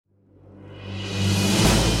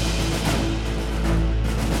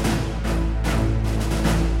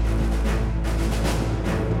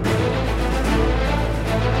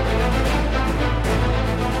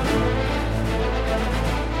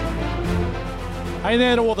Hey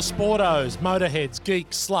there to all the sportos, motorheads,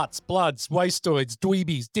 geeks, sluts, bloods, wastoids,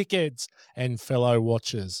 dweebies, dickheads, and fellow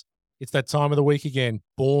watchers. It's that time of the week again,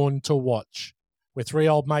 Born to Watch. We're three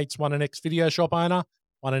old mates, one an ex-video shop owner,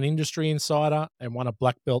 one an industry insider, and one a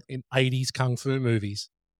black belt in 80s kung fu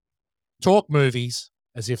movies. Talk movies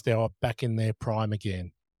as if they were back in their prime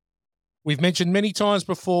again. We've mentioned many times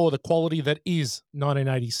before the quality that is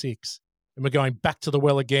 1986, and we're going back to the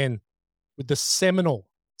well again with the seminal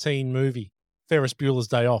teen movie, Ferris Bueller's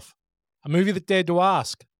Day Off, a movie that dared to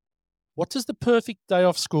ask, what does the perfect day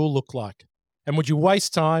off school look like? And would you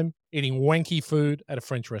waste time eating wanky food at a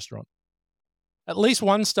French restaurant? At least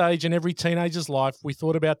one stage in every teenager's life, we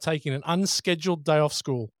thought about taking an unscheduled day off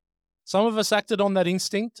school. Some of us acted on that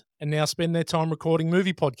instinct and now spend their time recording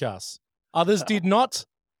movie podcasts. Others did not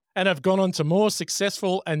and have gone on to more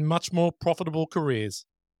successful and much more profitable careers.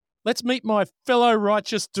 Let's meet my fellow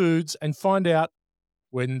righteous dudes and find out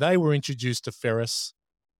when they were introduced to Ferris.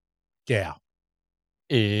 Gow.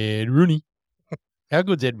 Ed Rooney. How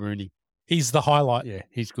good's Ed Rooney? He's the highlight. Yeah,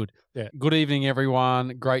 he's good. Yeah. Good evening,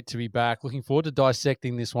 everyone. Great to be back. Looking forward to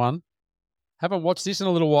dissecting this one. Haven't watched this in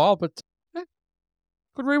a little while, but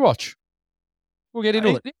good rewatch. We'll get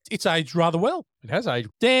into it. It's aged rather well. It has aged.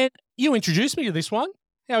 Dan, you introduced me to this one.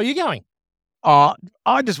 How are you going? I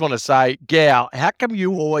just want to say, Gow, how come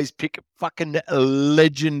you always pick fucking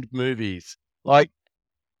legend movies? Like,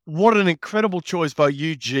 what an incredible choice by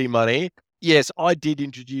you, G-Money. Yes, I did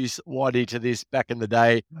introduce Whitey to this back in the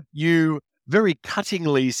day. You very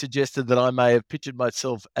cuttingly suggested that I may have pictured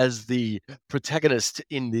myself as the protagonist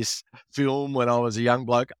in this film when I was a young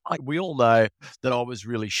bloke. We all know that I was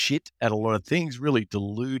really shit at a lot of things, really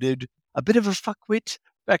deluded, a bit of a fuckwit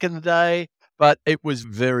back in the day. But it was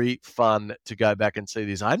very fun to go back and see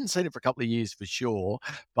this. I hadn't seen it for a couple of years for sure,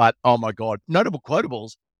 but oh my God, notable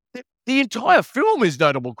quotables. The entire film is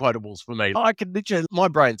notable quotables for me. I can literally, my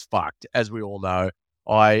brain's fucked, as we all know.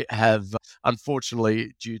 I have,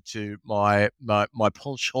 unfortunately, due to my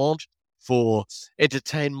penchant for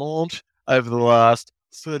entertainment over the last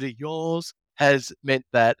 30 years, has meant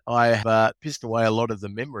that I have pissed away a lot of the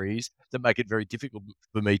memories that make it very difficult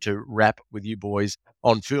for me to rap with you boys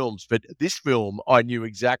on films. But this film, I knew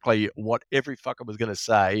exactly what every fucker was going to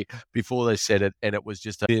say before they said it, and it was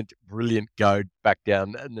just a brilliant go back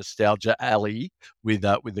down nostalgia alley with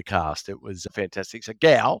the cast. It was fantastic. So,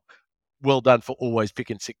 Gow, well done for always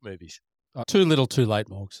picking sick movies. Too little, too late,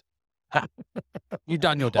 Morgs. You've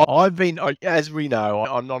done your day. I've been, as we know,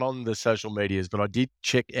 I'm not on the social medias, but I did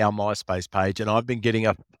check our MySpace page, and I've been getting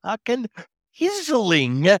a fucking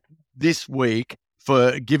hizzling this week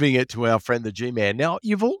for giving it to our friend the G-Man. Now,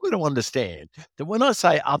 you've all got to understand that when I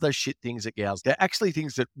say other shit things at Gals, they're actually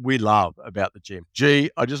things that we love about the gym.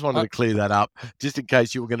 G, I just wanted to clear that up, just in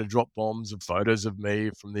case you were going to drop bombs of photos of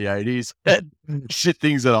me from the 80s. Shit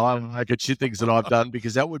things that I like and shit things that I've done,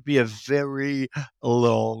 because that would be a very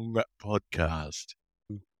long podcast.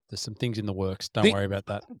 There's some things in the works. Don't worry about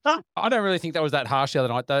that. I don't really think that was that harsh the other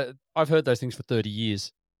night. I've heard those things for 30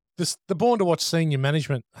 years. The Born to Watch senior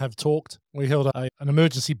management have talked. We held an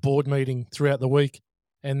emergency board meeting throughout the week,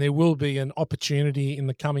 and there will be an opportunity in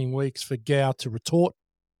the coming weeks for Gow to retort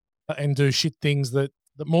and do shit things that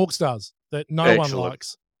Morgs does that no one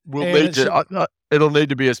likes. It'll need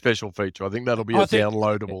to be a special feature. I think that'll be a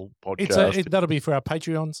downloadable podcast. That'll be for our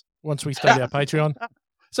Patreons once we start our Patreon.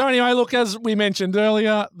 So anyway, look, as we mentioned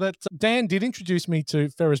earlier, that Dan did introduce me to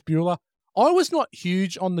Ferris Bueller. I was not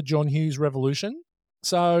huge on the John Hughes Revolution,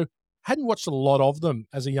 so hadn't watched a lot of them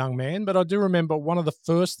as a young man, but I do remember one of the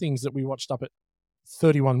first things that we watched up at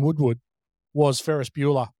 31 Woodward was Ferris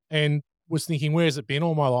Bueller, and was thinking, where's it been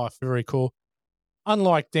all my life? Very cool.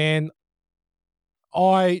 Unlike Dan,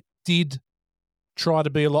 I did try to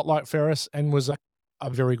be a lot like Ferris and was a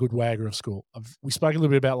very good wagger of school. We spoke a little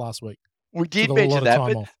bit about last week. We did mention that,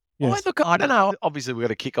 but look, I don't know. Obviously, we've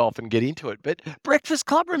got to kick off and get into it. But Breakfast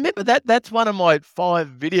Club, remember that's one of my 5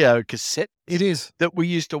 video cassettes. It is. That we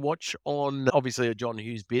used to watch on, obviously, a John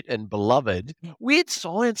Hughes bit and Beloved. Weird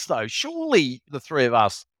Science, though. Surely the three of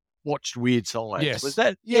us watched Weird Science. Yes. Was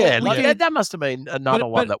that? Yeah, that must have been another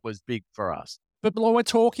one that was big for us. But we're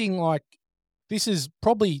talking like, this is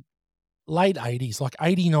probably late 80s, like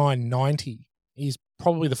 89, 90 is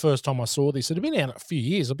probably the first time I saw this. It had been out a few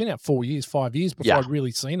years. I've been out 4 years, 5 years before I'd really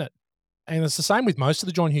seen it. And it's the same with most of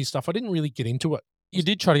the John Hughes stuff. I didn't really get into it. You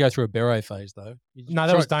did try to go through a beret phase, though. No,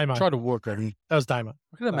 that was Damo. Try to work that in. That was Damo.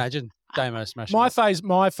 I can imagine Damo smashing.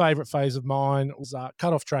 My favourite phase of mine was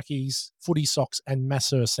cut-off trackies, footy socks, and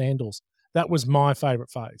masseur sandals. That was my favourite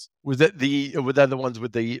phase. Were they the ones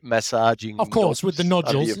with the massaging? Of course, with the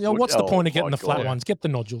nodules. What's the point of getting the flat ones? Get the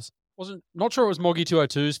nodules. Not sure it was Moggy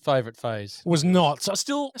 202's favourite phase. It was not. So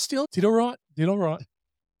still did all right. Did all right.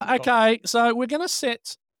 Okay, so we're going to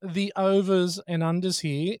set the overs and unders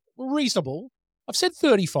here. Reasonable. I've said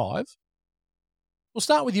 35. We'll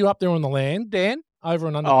start with you up there on the land. Dan, over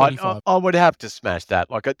and under 35. I would have to smash that.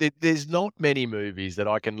 Like, there's not many movies that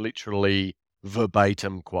I can literally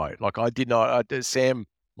verbatim quote. Like, I did not. Sam,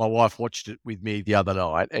 my wife, watched it with me the other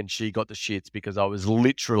night, and she got the shits because I was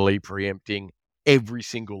literally preempting every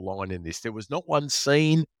single line in this. There was not one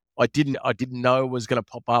scene I didn't know was going to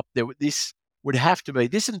pop up. This would have to be,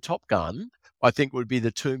 this and Top Gun, I think, would be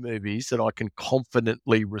the two movies that I can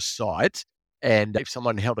confidently recite. And if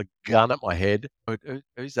someone held a gun at my head,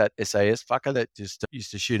 who's that SAS fucker that just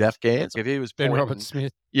used to shoot Afghans? If he was Ben Robert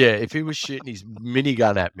Smith. Yeah, if he was shooting his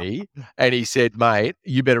minigun at me and he said, "Mate,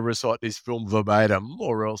 you better recite this film verbatim,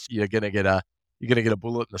 or else you're gonna get a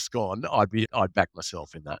bullet in the scone," I'd back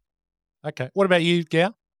myself in that. Okay. What about you,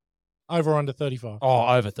 Gow? Over or under 35? Oh,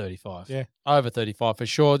 over 35. Yeah. Over 35 for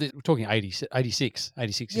sure. We're talking 86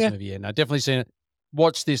 Yeah. movie. Yeah, no, definitely seen it.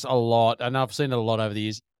 Watched this a lot, and I've seen it a lot over the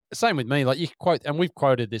years. Same with me. Like, you quote, and we've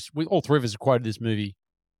quoted this. All three of us have quoted this movie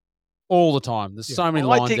all the time. There's so many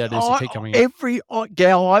lines out there that keep coming up.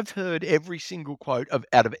 Gal, I've heard every single quote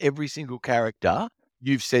out of every single character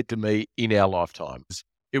you've said to me in our lifetimes.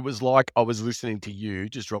 It was like I was listening to you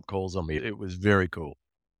just drop calls on me. It was very cool.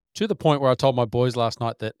 To the point where I told my boys last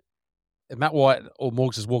night that Matt White or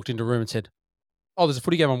Morgs has walked into a room and said, "Oh, there's a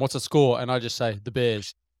footy game on. What's the score?" And I just say, "The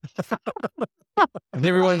Bears." And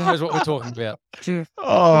everyone knows what we're talking about.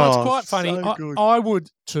 Well, it's quite funny. So I would,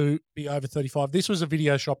 too, be over 35. This was a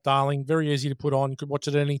video shop darling. Very easy to put on. Could watch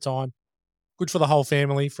it at any time. Good for the whole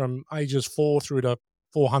family from ages 4 through to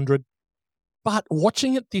 400. But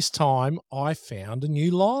watching it this time, I found a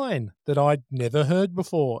new line that I'd never heard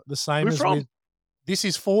before. The same Where as from? with This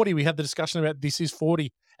Is 40. We had the discussion about This Is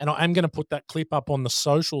 40. And I am going to put that clip up on the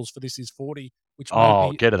socials for This Is 40, which made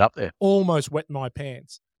me Get it up there. almost wet my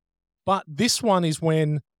pants. But this one is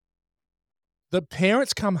when the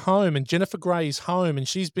parents come home and Jennifer Grey is home and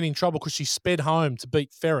she's been in trouble because she sped home to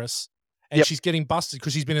beat Ferris and Yep. she's getting busted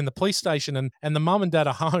because she's been in the police station and the mum and dad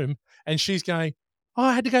are home and she's going, "Oh,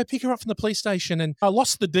 I had to go pick her up from the police station and I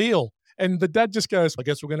lost the deal." And the dad just goes, "I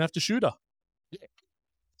guess we're going to have to shoot her."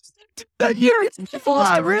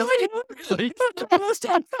 Really?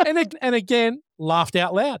 And again, laughed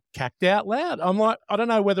out loud, cacked out loud. I'm like, I don't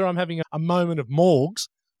know whether I'm having a moment of Morgs,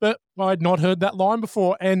 but I had not heard that line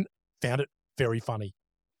before and found it very funny.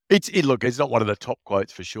 Look, it's not one of the top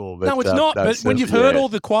quotes for sure. But, No, it's not. But when you've heard yeah. all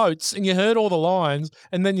the quotes and you heard all the lines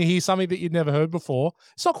and then you hear something that you'd never heard before,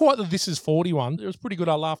 it's not quite the This Is 41. It was pretty good.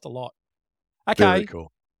 I laughed a lot. Okay, Very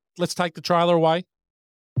cool. let's take the trailer away.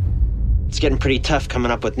 It's getting pretty tough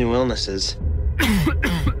coming up with new illnesses.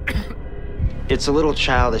 It's a little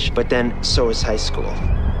childish, but then so is high school.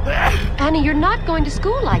 Annie, you're not going to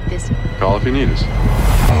school like this. Call if you need us.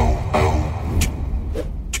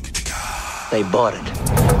 They bought it.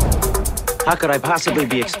 How could I possibly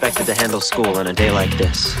be expected to handle school on a day like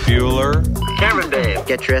this? Bueller. Cameron, babe,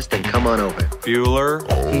 get dressed and come on over. Bueller.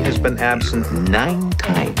 He has been absent 9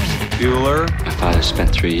 times. Bueller. My father spent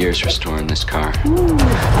 3 years restoring this car.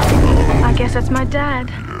 I guess that's my dad.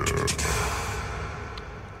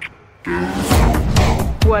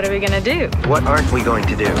 What are we gonna do? What aren't we going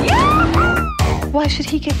to do? Why should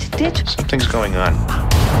he get to ditch? Something's going on.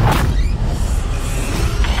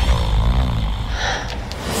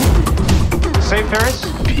 Say, Ferris?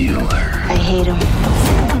 I hate him.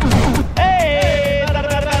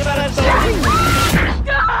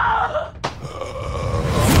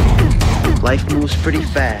 Life moves pretty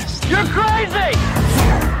fast. You're crazy!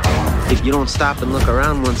 If you don't stop and look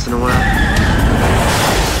around once in a while,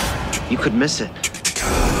 you could miss it.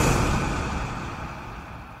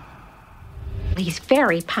 He's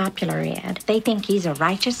very popular, Ed. They think he's a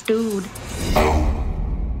righteous dude.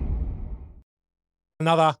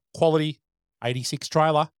 Another quality 86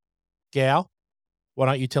 trailer. Gow, why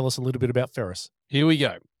don't you tell us a little bit about Ferris? Here we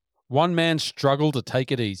go. One man struggled to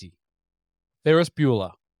take it easy. Ferris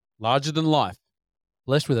Bueller, larger than life,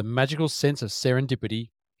 blessed with a magical sense of serendipity,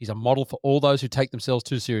 he's a model for all those who take themselves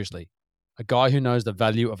too seriously, a guy who knows the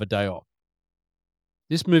value of a day off.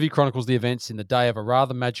 This movie chronicles the events in the day of a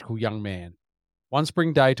rather magical young man. One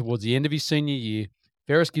spring day towards the end of his senior year,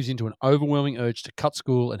 Ferris gives into an overwhelming urge to cut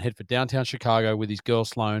school and head for downtown Chicago with his girl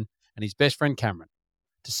Sloane and his best friend Cameron,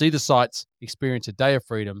 to see the sights, experience a day of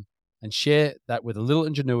freedom, and share that with a little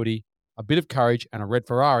ingenuity, a bit of courage, and a red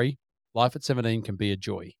Ferrari. Life at 17 can be a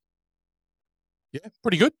joy. Yeah,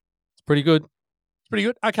 pretty good. It's pretty good. It's pretty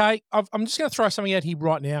good. Okay, I'm just going to throw something out here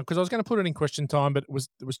right now because I was going to put it in question time, but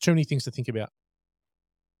there was too many things to think about.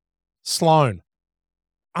 Sloane,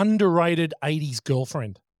 underrated 80s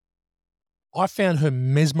girlfriend. I found her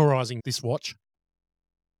mesmerizing this watch.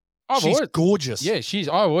 She's gorgeous. Yeah,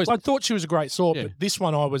 I thought she was a great sort, Yeah. but this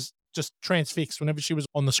one I was just transfixed whenever she was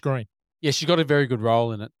on the screen. Yeah, she's got a very good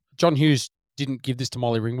role in it. John Hughes didn't give this to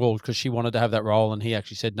Molly Ringwald because she wanted to have that role, and he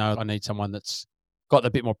actually said, no, I need someone that's got a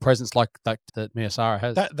bit more presence like that Mia Sara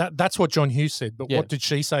has. That's what John Hughes said, but Yeah. what did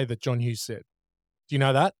she say that John Hughes said? Do you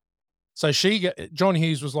know that? So John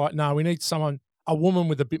Hughes was like, no, we need a woman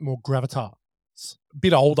with a bit more gravitas, a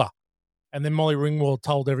bit older. And then Molly Ringwald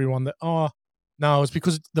told everyone that, oh, no, it's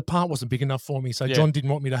because the part wasn't big enough for me. So Yeah. John didn't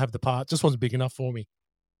want me to have the part. It just wasn't big enough for me.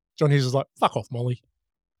 John Hughes was like, fuck off, Molly.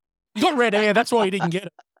 You got red hair. That's why you didn't get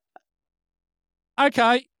it.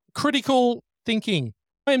 Okay. Critical thinking.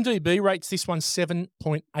 IMDb rates this one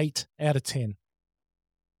 7.8 out of 10.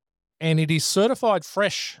 And it is certified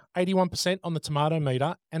fresh, 81% on the tomato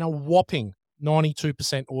meter, and a whopping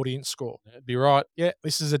 92% audience score. That'd be right. Yeah,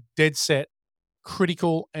 this is a dead set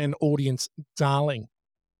critical and audience darling.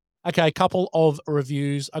 Okay, a couple of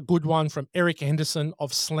reviews. A good one from Eric Henderson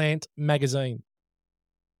of Slant Magazine.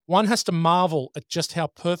 One has to marvel at just how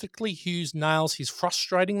perfectly Hughes nails his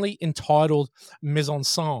frustratingly entitled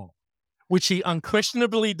mise-en-scène, which he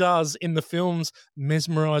unquestionably does in the film's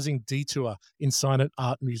mesmerizing detour inside an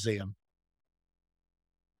art museum.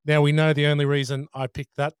 Now, we know the only reason I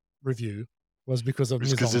picked that review was because of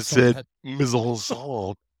Because it mise-en-scène. said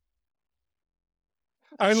mise-en-scène.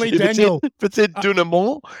 Only If Daniel. If it said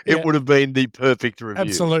Dunamore, yeah. it would have been the perfect review.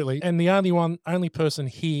 Absolutely. And the only person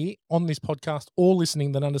here on this podcast or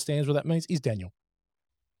listening that understands what that means is Daniel.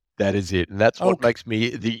 That is it. And that's what Okay. makes me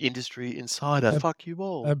the industry insider. Fuck you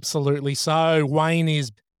all. Absolutely. So Wayne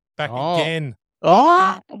is back again.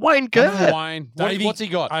 Wayne Come on, Kerr. Wayne. Davey- What's he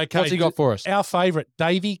got? Okay, What's he got for us? Our favourite,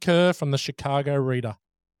 Davey Kerr from the Chicago Reader.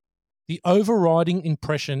 The overriding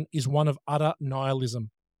impression is one of utter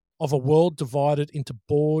nihilism, of a world divided into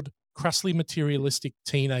bored, crassly materialistic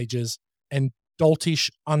teenagers and doltish,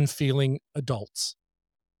 unfeeling adults.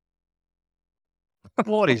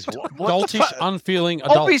 What is what? Doltish, unfeeling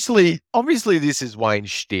adult. Obviously, this is Wayne's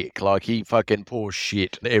shtick. Like, he fucking pours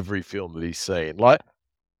shit in every film that he's seen. Like,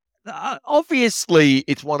 obviously,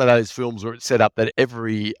 it's one of those films where it's set up that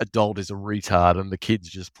every adult is a retard and the kids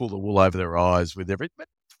just pull the wool over their eyes with everything. But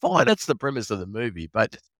fine, that's the premise of the movie.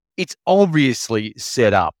 But it's obviously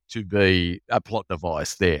set up to be a plot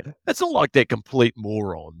device there. It's not like they're complete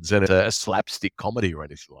morons and it's a slapstick comedy or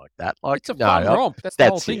anything like that. Like, It's a fun romp. That's the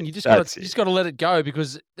whole thing. it. You just That's got to let it go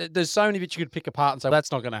because there's so many bits you could pick apart and say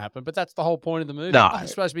that's not going to happen. But that's the whole point of the movie. No,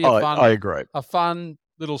 It's supposed to be I agree. a fun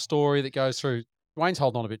little story that goes through. Wayne's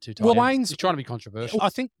holding on a bit too tight. Well, Wayne's he's trying to be controversial. I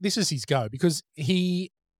think this is his go because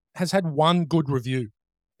he has had one good review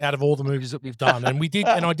out of all the movies that we've done, and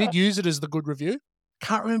I did use it as the good review.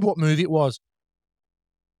 Can't remember what movie it was.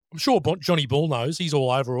 I'm sure Johnny Bull knows. He's all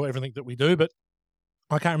over everything that we do, but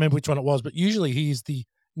I can't remember which one it was. But usually he is the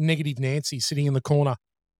negative Nancy sitting in the corner.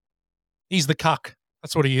 He's the cuck.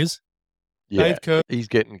 That's what he is. Yeah, Dave Kerr. he's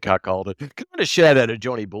getting cuckolded. Can I get a shout out to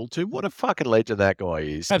Johnny Bull too? What a fucking legend that guy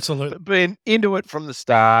is. Absolutely. Been into it from the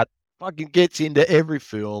start. Fucking gets into every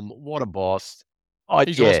film. What a boss.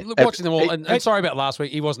 He's awesome. Look, watching them all. And sorry about last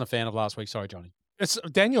week. He wasn't a fan of last week. Sorry, Johnny. It's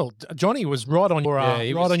Daniel. Johnny was right on your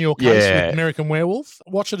he right was. on your case Yeah. with American Werewolf.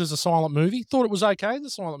 Watch it as a silent movie. Thought it was okay as a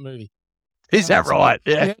silent movie. Is that right?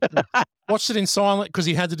 Yeah. Watched it in silent because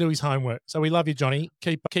he had to do his homework. So we love you, Johnny.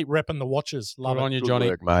 Keep repping the watches. Love Good it. on you, Good Johnny.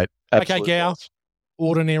 work, mate. Okay, Absolute Gow. boss.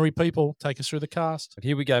 Ordinary people. Take us through the cast. But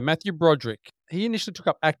here we go. Matthew Broderick. He initially took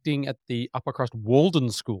up acting at the upper crust Walden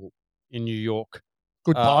School in New York.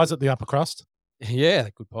 Good pies at the upper crust. Yeah,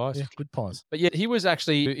 good pies. Yeah, good pies. But yeah, he was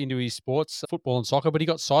actually into his sports, football and soccer, but he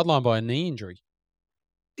got sidelined by a knee injury.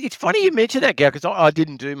 It's funny you mention that, Gow, because I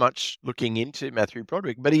didn't do much looking into Matthew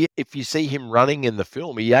Broderick, but if you see him running in the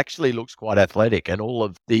film, he actually looks quite athletic, and all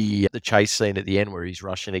of the chase scene at the end where he's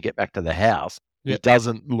rushing to get back to the house, Yep. he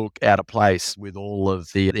doesn't look out of place with all of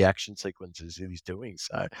the action sequences that he's doing.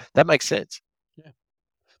 So that makes sense.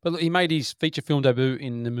 But look, he made his feature film debut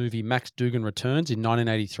in the movie Max Dugan Returns in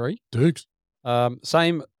 1983. Dukes.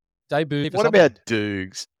 Same debut. What about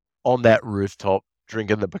Dukes on that rooftop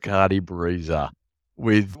drinking the Bacardi Breezer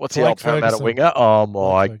with, what's the Blake old Parramatta Ferguson. winger? Oh,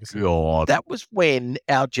 my Blake Ferguson. God. That was when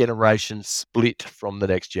our generation split from the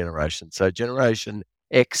next generation. So Generation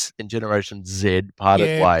X and Generation Z parted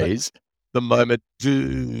Yeah, but- ways the moment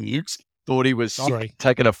Dukes thought he was Sorry.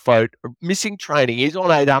 taking a photo, missing training. He's on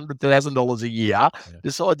 $800,000 a year.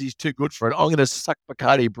 Decides he's too good for it. I'm going to suck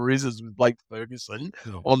Bacardi Breezers with Blake Ferguson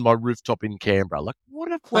on my rooftop in Canberra. Like,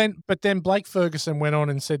 what a But then Blake Ferguson went on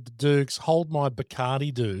and said to Dukes, hold my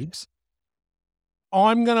Bacardi, Dukes.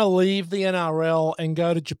 I'm going to leave the NRL and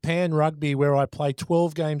go to Japan Rugby, where I play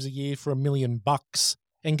 12 games a year for $1 million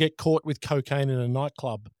and get caught with cocaine in a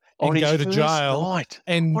nightclub On and his go to first jail night.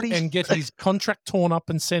 and What is- get his contract torn up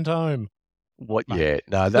and sent home. What? Mate. Yeah,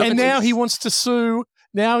 no. That And now was- he wants to sue.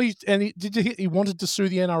 Now he wanted to sue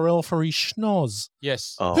the NRL for his schnoz.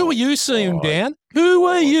 Yes. Oh, Who are you suing, God. Dan? Who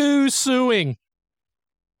are you suing?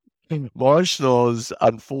 My schnoz,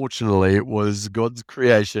 unfortunately, was God's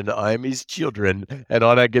creation. I am his children, and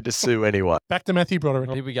I don't get to sue anyone. Back to Matthew Broderick.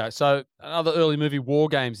 Here we go. So another early movie, War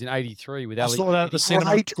Games in '83 with I Ali. saw that at the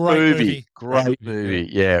cinema. Great, Great movie. Great movie.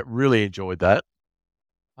 Yeah, really enjoyed that.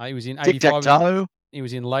 He was in Tic Tac '85. Toe. He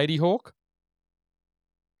was in Lady Hawk.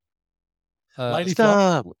 Lady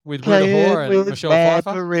Stop with Rita playing Ora and with Michelle my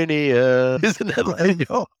Pfeiffer. perineum. Isn't that Lady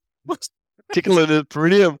Hawk? Tickling the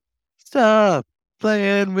perineum. Stop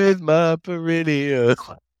playing with my perineum.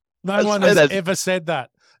 No I one swear has that's- ever said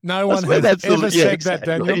that. No I one swear has that's the- ever yeah, said that,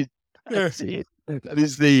 Daniel. exactly. That's it. That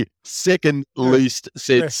is the second least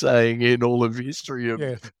said saying in all of history of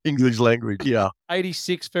Yeah. English language. Yeah.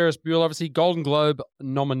 '86, Ferris Bueller, obviously Golden Globe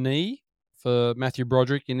nominee for Matthew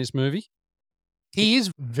Broderick in this movie. He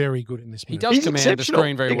is very good in this movie. He does He's command the exceptional.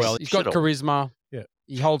 screen very well. He's got charisma. Yeah.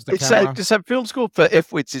 He holds the It's camera. so film school for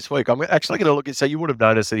F-Wits this week. I'm actually going to look and say you would have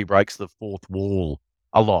noticed that he breaks the fourth wall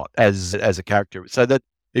a lot as a character. So that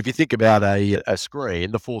if you think about a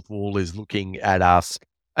screen, the fourth wall is looking at us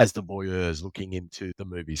as the voyeurs looking into the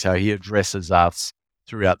movie. So he addresses us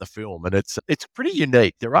throughout the film, and it's pretty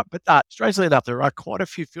unique. But strangely enough, there are quite a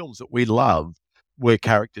few films that we love where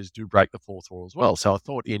characters do break the fourth wall as well. So I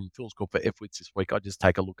thought in Film School for F-Wits this week, I'd just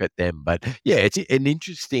take a look at them. But yeah, it's an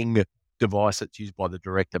interesting device that's used by the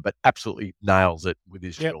director, but absolutely nails it with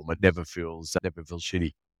his Yep. film. It never feels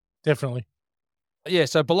shitty. Definitely. Yeah,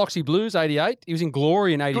 so Biloxi Blues, '88. He was in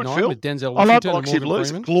Glory in '89 film. with Denzel I love Washington and Biloxi Morgan Blues.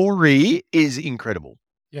 Freeman. Glory is incredible.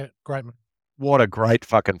 Yeah, great man. What a great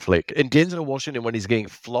fucking flick. And Denzel Washington, when he's getting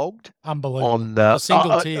flogged Unbelievable. on A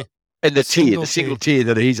single tier. and the Single single tier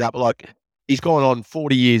that he's up, like he's gone on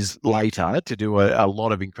 40 years later to do a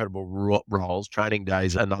lot of incredible roles. Training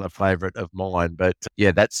Day's another favourite of mine. But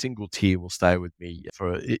yeah, that single tier will stay with me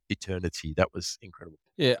for eternity. That was incredible.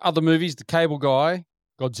 Yeah, other movies, The Cable Guy,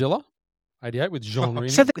 Godzilla, '88 with Jean Reno.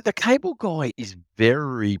 So the Cable Guy is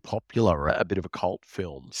very popular, a bit of a cult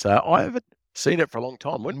film. So I haven't seen it for a long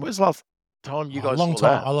time. When was the last time you guys a long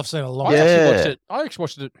saw time. I've seen it a long I time. actually Yeah.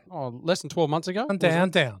 watched it less than 12 months ago.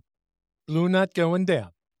 Down. Blue Nut going down.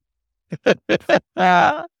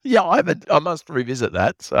 that? Yeah, I must revisit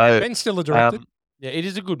that. So Ben Stiller directed. Yeah, it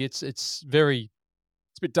is a good. It's a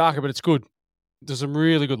bit darker, but it's good. There's some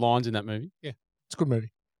really good lines in that movie. It's a good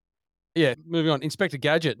movie. Yeah, moving on. Inspector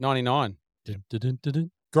Gadget, '99. Dun, dun, dun, dun,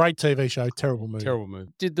 dun. Great TV show. Terrible movie. Terrible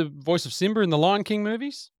movie. Did the voice of Simba in the Lion King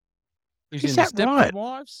movies? He was Is in that the Stepford right?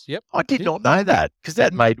 Wives. Yep. I did not know that because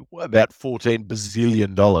that made about $14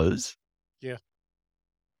 bazillion.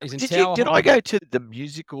 He's in Did Tower I go to the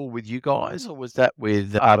musical with you guys, or was that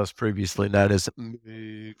with artists previously known as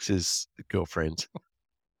Mooks' girlfriends?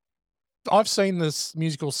 I've seen this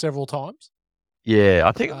musical several times. Yeah,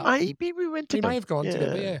 I think Uh, maybe we went to. We may have gone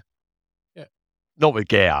together, yeah. Not with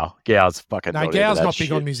Gow. Gow's fucking. No, not into Gow's that not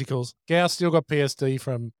big on shit. musicals. Gow's still got PSD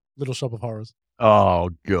from Little Shop of Horrors. Oh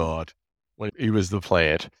God, when he was the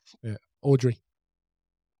plant. Audrey.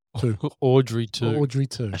 Two. Audrey too. Audrey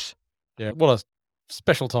 2. Yeah, what a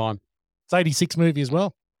special time. It's 86 movie as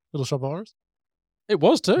well. Little Shop of Horrors. It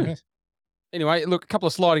was too. Yeah. Anyway, look, a couple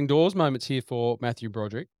of sliding doors moments here for Matthew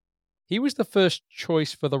Broderick. He was the first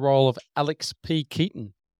choice for the role of Alex P.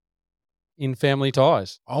 Keaton in Family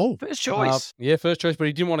Ties. Oh, First choice. Yeah, first choice, but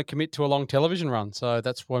he didn't want to commit to a long television run, so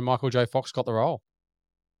that's why Michael J. Fox got the role.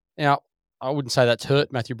 Now, I wouldn't say that's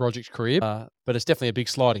hurt Matthew Broderick's career, but it's definitely a big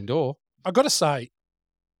sliding door. I got to say,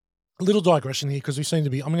 a little digression here because we seem to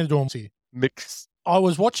be, I'm going to do them here. Mix. I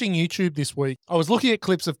was watching YouTube this week. I was looking at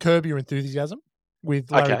clips of Curb Your Enthusiasm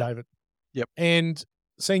with Larry Okay. David. Yep. And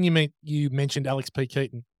seeing you mentioned Alex P.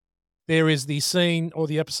 Keaton, there is the scene or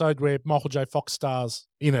the episode where Michael J. Fox stars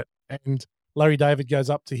in it, and Larry David goes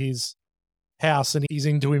up to his house and he's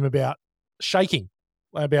into him about shaking.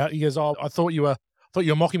 He goes, "Oh, I thought you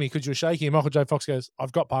were mocking me because you were shaking." And Michael J. Fox goes,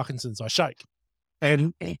 "I've got Parkinson's, I shake."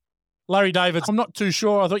 And Larry David, "I'm not too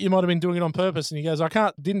sure. I thought you might have been doing it on purpose." And he goes,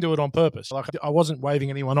 didn't do it on purpose. Like I wasn't waving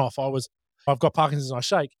anyone off. I've got Parkinson's, I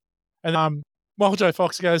shake." And Michael J.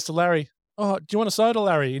 Fox goes to Larry, "Oh, do you want a soda,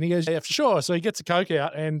 Larry?" And he goes, "Yeah, for sure." So he gets a Coke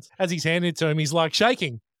out, and as he's handed it to him, he's like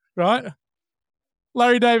shaking, right?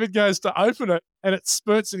 Larry David goes to open it, and it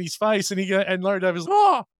spurts in his face, and Larry David's like,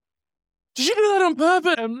 "Oh, did you do that on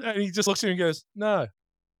purpose?" And he just looks at him and goes, "No,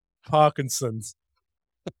 Parkinson's."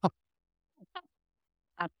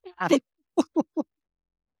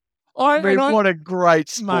 I mean, and what a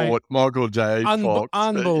great Mate, sport, Michael J. Fox.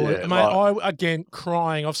 Unbelievable. Yeah, Mate, again,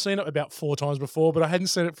 crying. I've seen it about 4 times before, but I hadn't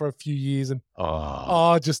seen it for a few years. And,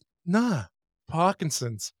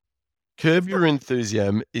 Parkinson's. Curb Your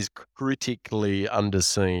Enthusiasm is critically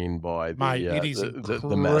underseen by the, Mate, it is the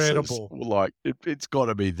masses. incredible. Like, it's got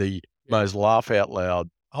to be the most laugh-out-loud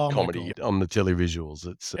comedy on the televisuals.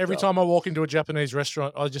 It's Every time I walk into a Japanese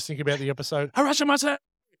restaurant, I just think about the episode, Harashimase!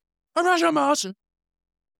 Harashimase!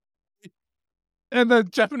 And the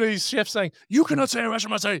Japanese chef saying, you cannot say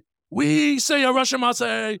Harashimase! We say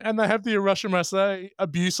Harashimase! And they have the Harashimase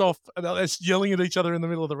abuse off, and they're yelling at each other in the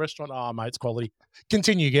middle of the restaurant. Mate, it's quality.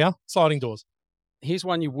 Continue, Gal. Sliding doors. Here's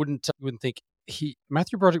one you wouldn't think.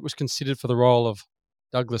 Matthew Broderick was considered for the role of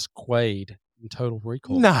Douglas Quaid in Total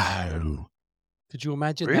Recall. No. Could you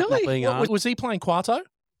imagine Really? that not being asked? Was he playing Quarto?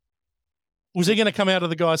 Was he going to come out of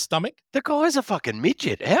the guy's stomach? The guy's a fucking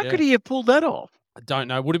midget. How could he have pulled that off? I don't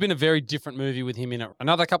know. Would have been a very different movie with him in it.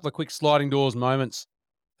 Another couple of quick sliding doors moments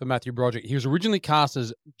for Matthew Broderick. He was originally cast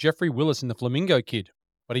as Jeffrey Willis in The Flamingo Kid,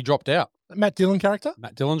 but he dropped out. Matt Dillon character?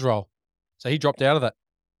 Matt Dillon's role. So he dropped out of that.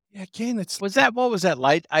 Yeah, again, What was that,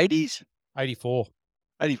 late 80s? 84.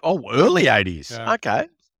 Early 80s. Yeah. Okay.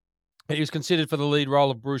 He was considered for the lead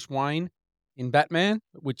role of Bruce Wayne in Batman,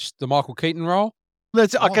 which the Michael Keaton role. Now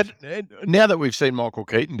that we've seen Michael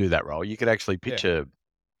Keaton do that role, you could actually picture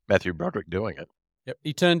Matthew Broderick doing it. Yep.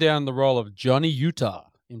 He turned down the role of Johnny Utah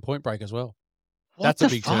in Point Break as well. What That's a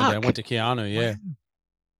big turn down. Went to Keanu, yeah.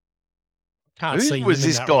 Can't see Who was him in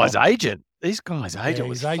this that guy's role. agent? This guy's agent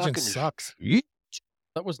was his agent fucking sucks. shit.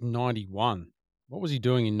 That was 91. What was he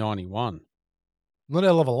doing in 91? Not a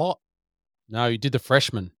hell of a lot. No, he did The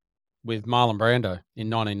Freshman with Marlon Brando in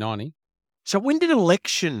 1990. So when did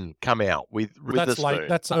Election come out with That's the late. spoon?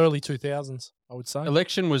 That's early 2000s, I would say.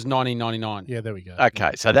 Election was 1999. Yeah, there we go.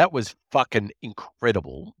 Okay, so that was fucking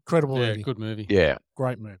incredible. Incredible Yeah, movie. good movie. Yeah.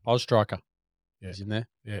 Great movie. Oz Striker. Yeah. He's in there.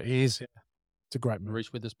 Yeah, he is. Yeah. It's a great movie.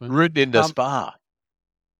 Reese Witherspoon. Rooting into Spa.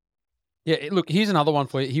 Yeah, look, here's another one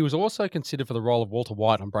for you. He was also considered for the role of Walter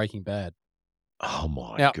White on Breaking Bad. Oh,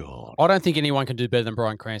 my Now, God. I don't think anyone can do better than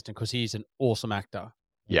Bryan Cranston because he's an awesome actor.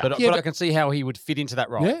 Yeah. But I can see how he would fit into that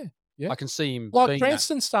role. Yeah. Yeah. I can see him Like being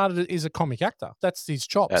Cranston started as a comic actor. That's his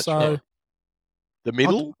chop. That's so right. The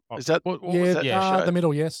Middle? Is that what was that show? The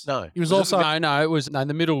Middle, yes. No. He was also No, it was in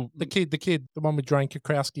the middle. the kid, the one with Drain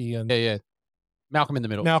Krakowski and Yeah. Malcolm in the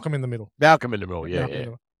Middle. Malcolm in the Middle. Malcolm in the Middle, yeah. Malcolm in the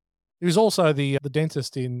Middle. He was also the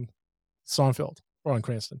dentist in Seinfeld, Bryan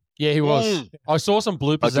Cranston. Yeah, he was. Mm. I saw some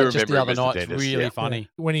bloopers I do just the remember other him as the night. It's dentist, really yeah. funny.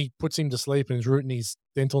 When he puts him to sleep and is rooting his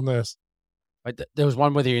dental nurse. Like, there was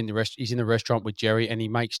one where he's in the restaurant with Jerry and he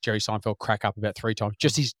makes Jerry Seinfeld crack up about 3 times.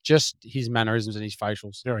 Just his mannerisms and his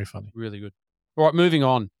facials. Very funny. Really good. All right, moving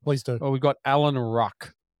on. Please do. Well, we've got Alan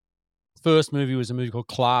Ruck. First movie was a movie called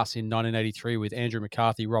Class in 1983 with Andrew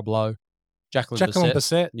McCarthy, Rob Lowe, Jacqueline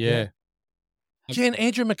Bisset. Yeah. Jen,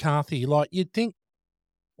 Andrew McCarthy, like you'd think,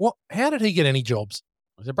 how did he get any jobs?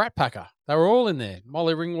 It was a brat packer. They were all in there.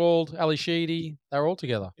 Molly Ringwald, Ali Sheedy, they were all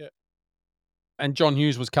together. Yeah. And John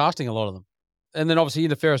Hughes was casting a lot of them. And then obviously in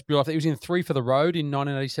the Ferris Bueller, he was in 3 for the Road in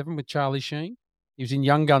 1987 with Charlie Sheen. He was in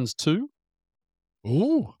Young Guns 2.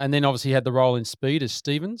 Ooh. And then obviously he had the role in Speed as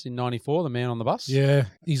Stevens in 94, the man on the bus. Yeah,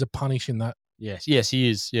 he's a punish in that. Yes, he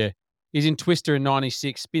is. Yeah. He's in Twister in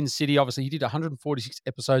 96, Spin City. Obviously, he did 146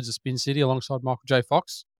 episodes of Spin City alongside Michael J.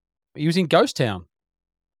 Fox. He was in Ghost Town.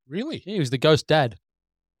 Really? Yeah, he was the ghost dad.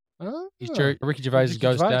 Oh, He's Ricky Gervais'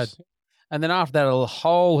 ghost dad. And then after that, a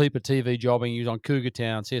whole heap of TV jobbing. He was on Cougar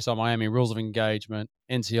Town, CSI Miami, Rules of Engagement,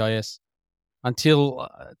 NCIS. Until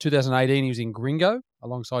 2018, he was in Gringo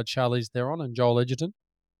alongside Charlize Theron and Joel Edgerton.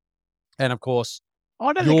 And of course,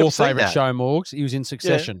 I don't think your I've seen favourite that. show, Morgs. He was in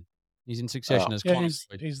Succession. He's in Succession as Yeah, Connor.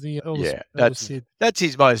 he's the eldest. Yeah, eldest kid. that's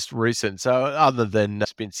his most recent. So other than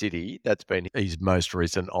Spin City, that's been his most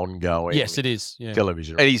recent ongoing Yes, it is. Yeah.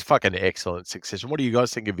 television. And he's fucking excellent in Succession. What do you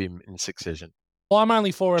guys think of him in Succession? Well, I'm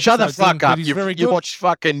only 4 Shut episodes the fuck in, but up. he's You've very good.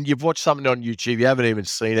 you've watched something on YouTube. You haven't even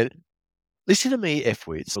seen it. Listen to me,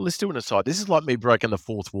 F-words. So let's do an aside. This is like me breaking the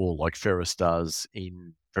fourth wall like Ferris does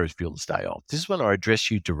in Ferris Bueller's Day Off. This is when I address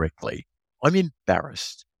you directly. I'm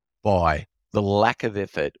embarrassed by the lack of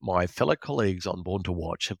effort my fellow colleagues on Born to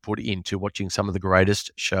Watch have put into watching some of the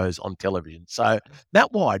greatest shows on television. So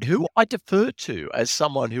Matt White, who I defer to as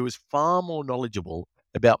someone who is far more knowledgeable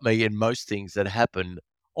about me and most things that happen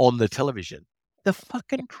on the television, the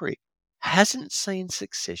fucking prick hasn't seen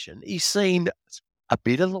Succession. He's seen a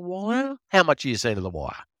bit of The Wire. How much have you seen of The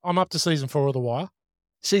Wire? I'm up to season 4 of The Wire.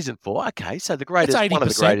 Season 4. Okay, so the greatest, It's one of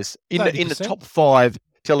the 80%. greatest in the It's top 80%. 5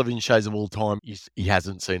 television shows of all time, he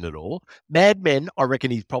hasn't seen it all. Mad Men, I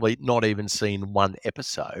reckon he's probably not even seen one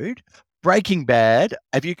episode. Breaking Bad,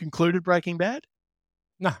 have you concluded Breaking Bad?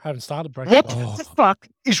 No, I haven't started Breaking What Bad. the fuck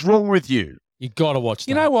is wrong with you? You got to watch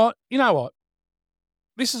that. You know what?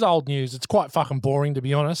 This is old news. It's quite fucking boring, to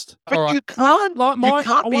be honest. But All right. you can't. Like you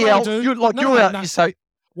can't be out. You're out. You say,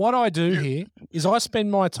 What I do here is I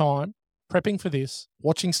spend my time prepping for this,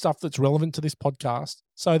 watching stuff that's relevant to this podcast,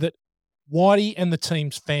 so that Whitey and the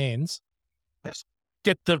team's fans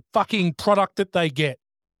get the fucking product that they get.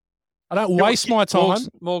 I don't waste my time.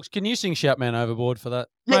 Morgs, can you sing Shoutman Overboard for that?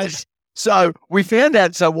 yes. So we found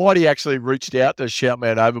out. So Whitey actually reached out to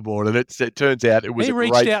Shoutman Overboard, and it turns out it was He a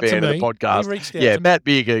reached great out to fan of the me. podcast. He reached out Yeah, to me. Matt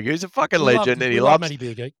Beergeek, who's a fucking legend, and we he love loves Matty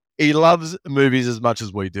Beergeek. he loves movies as much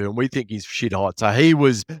as we do, and we think he's shit hot. So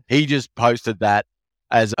he just posted that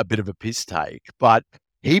as a bit of a piss take, but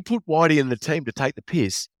he put Whitey in the team to take the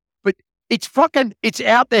piss. But it's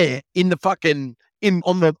out there in the fucking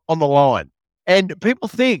on the line, and people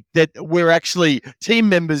think that we're actually team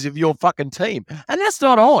members of your fucking team, and that's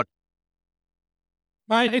not on.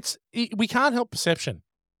 Mate, we can't help perception,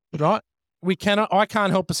 right? I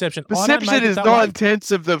can't help perception. I don't Perception make it is that way.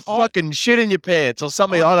 9/10 of the fucking shit in your pants or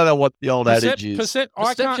something. I don't know what the old adage is.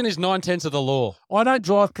 Perception is 9/10 of the law. I don't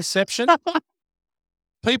drive perception.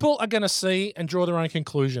 People are going to see and draw their own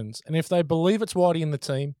conclusions. And if they believe it's Whitey in the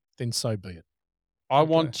team, then so be it. I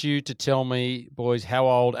want you to tell me, boys, how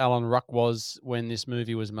old Alan Ruck was when this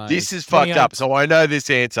movie was made. This is fucked up, so I know this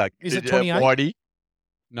answer. Is it 28? Whitey?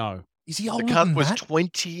 No. Is he The older cunt than was that?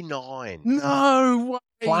 29. No way.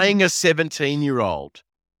 Playing a 17-year-old.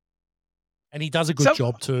 And he does a good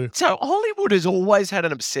job too. So Hollywood has always had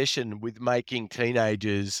an obsession with making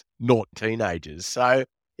teenagers not teenagers. So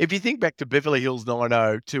if you think back to Beverly Hills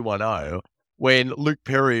 90210, when Luke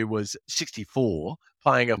Perry was 64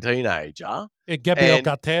 playing a teenager. Yeah, Gabrielle and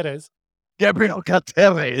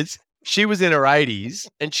Carteres. She was in her 80s,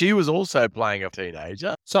 and she was also playing a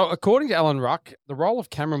teenager. So according to Alan Ruck, the role of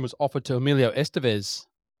Cameron was offered to Emilio Estevez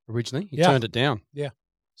originally. He turned it down. Yeah.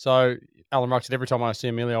 So Alan Ruck said, every time I see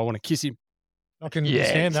Emilio, I want to kiss him. I can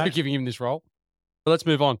understand For that. giving him this role. But let's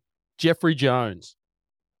move on. Jeffrey Jones.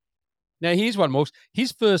 Now, here's one, Morgs.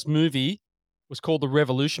 His first movie was called The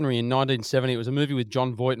Revolutionary in 1970. It was a movie with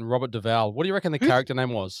John Voight and Robert Duvall. What do you reckon the character name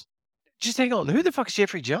was? Just hang on. Who the fuck is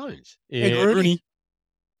Jeffrey Jones? Ed Rooney.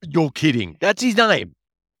 You're kidding. That's his name.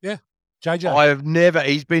 Yeah. JJ. I have never.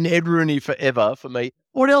 He's been Ed Rooney forever for me.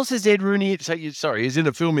 What else is Ed Rooney? He's in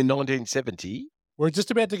a film in 1970. We're just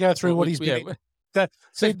about to go through what he's been in.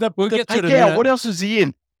 We'll get to it in a Gow, minute. what else is he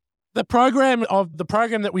in? The program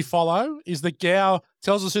that we follow is that Gow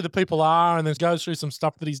tells us who the people are and then goes through some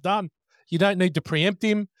stuff that he's done. You don't need to preempt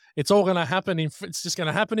him. It's all going to happen. It's just going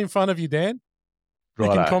to happen in front of you, Dan. You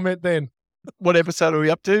can comment then. What episode are we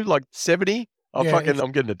up to? Like 70? I'm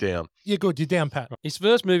getting it down. You're good. You're down, Pat. His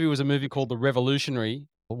first movie was a movie called The Revolutionary.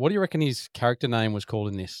 What do you reckon his character name was called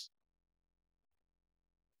in this?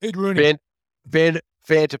 Ed Rooney.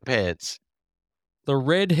 Fanta Pants. The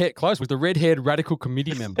red-haired, close, was the red-haired radical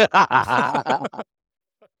committee member.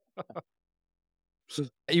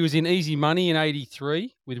 He was in Easy Money in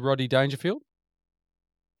 83 with Rodney Dangerfield.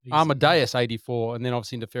 Amadeus 84, and then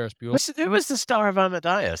obviously into Ferris Bueller. Who was the star of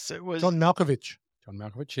Amadeus? It was John Malkovich. John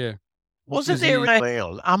Malkovich, yeah. Wasn't there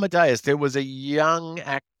Amadeus? There was a young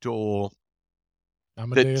actor.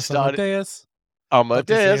 Amadeus. Amadeus.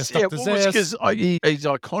 Dr. Yeah, Zayas. because he's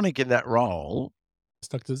iconic in that role.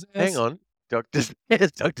 Dr. Zayas. Hang on. Dr.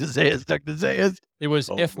 Zayas. It was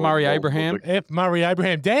F. Murray Abraham. F. Murray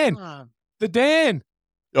Abraham. Dan. The Dan.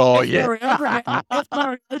 Oh, F. yeah. Murray Abraham. F.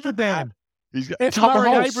 Murray Abraham. F. Tom Murray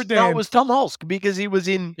Hulse. Abraham. No, it was Tom Hulse because he was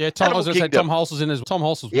in. Yeah, Tom Animal Hulse. Kingdom. Tom Hulse was in as Tom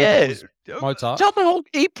Hulse was Mozart. Tom Hulse,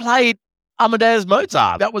 he played Amadeus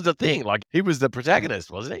Mozart. That was the thing. Like, he was the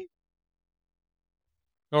protagonist, wasn't he?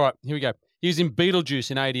 All right, here we go. He was in Beetlejuice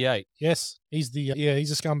in 88. Yes. He's a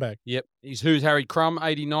scumbag. Yep. He's Who's Harry Crumb,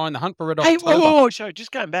 89. The Hunt for Red Hey, October. whoa,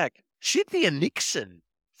 just going back. Cynthia Nixon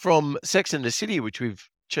from Sex and the City, which we've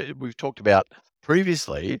talked about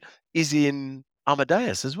previously, is in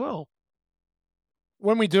Amadeus as well.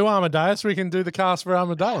 When we do Amadeus, we can do the cast for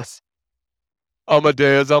Amadeus.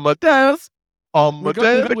 Amadeus.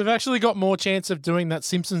 We've actually got more chance of doing that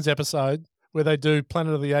Simpsons episode where they do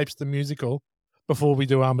Planet of the Apes, the musical, before we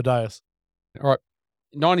do Amadeus. All right.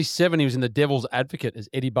 In 97, he was in The Devil's Advocate as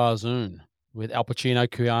Eddie Barzoon with Al Pacino,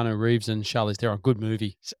 Keanu Reeves, and Charlize Theron. Good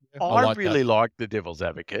movie. I really like The Devil's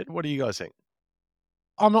Advocate. What do you guys think?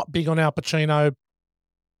 I'm not big on Al Pacino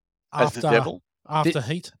As the devil? after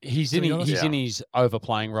Heat. He's to be in honest. in his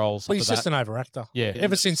overplaying roles. But he's after just that. an over actor. Yeah.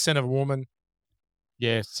 Ever since Son of a Woman.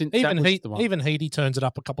 Yeah, Even Heidi turns it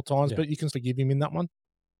up a couple times, Yeah. but you can forgive him in that one.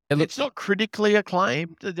 It's not critically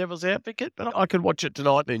acclaimed, The Devil's Advocate, but I could watch it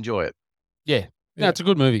tonight and enjoy it. Yeah. No, Yeah. it's a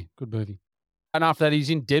good movie. Good movie. And after that, he's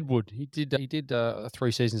in Deadwood. He did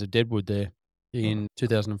 3 seasons of Deadwood there in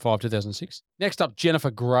 2005, 2006. Next up, Jennifer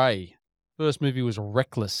Grey. First movie was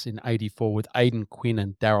Reckless in 1984 with Aidan Quinn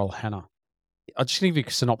and Daryl Hannah. I'll just give you a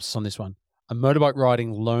synopsis on this one. A motorbike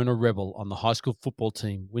riding loner rebel on the high school football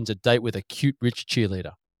team wins a date with a cute rich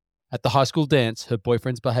cheerleader. At the high school dance, her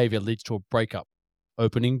boyfriend's behavior leads to a breakup,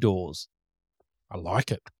 opening doors. I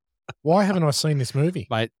like it. Why haven't I seen this movie?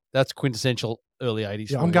 Mate, that's quintessential early 80s.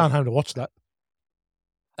 Yeah, for I'm me. going home to watch that.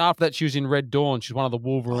 After that, she was in Red Dawn. She's one of the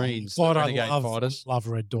Wolverines, the God, I Renegade fighters. love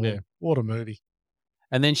Red Dawn. Yeah. What a movie.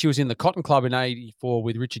 And then she was in The Cotton Club in 1984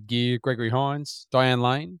 with Richard Gere, Gregory Hines, Diane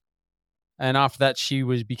Lane. And after that, she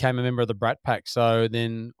became a member of the Brat Pack. So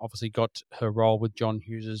then obviously got her role with John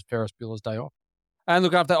Hughes' Ferris Bueller's Day Off. And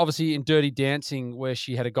look, after that, obviously in Dirty Dancing, where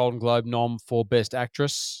she had a Golden Globe nom for Best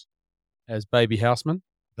Actress as Baby Houseman.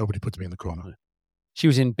 Nobody puts me in the corner. She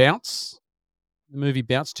was in Bounce, the movie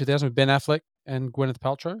Bounce 2000 with Ben Affleck and Gwyneth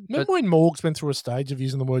Paltrow. Remember when Morgs went through a stage of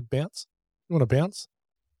using the word bounce? You want to bounce?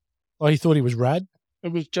 Oh, he thought he was rad.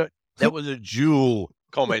 It was that was a dual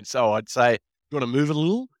comment. So I'd say, you want to move a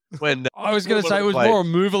little? When I was going to say it was more a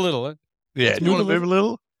move a little. Yeah, you want to move a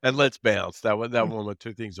little? And let's bounce. That were the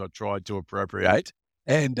two things I tried to appropriate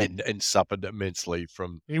and suffered immensely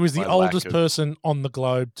from. He was the oldest person on the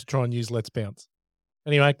globe to try and use Let's Bounce.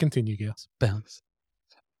 Anyway, continue, Gals. Bounce.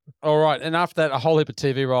 All right. And after that, a whole heap of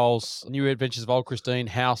TV roles. New Adventures of Old Christine,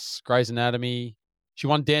 House, Grey's Anatomy. She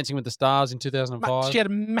won Dancing with the Stars in 2005. She had a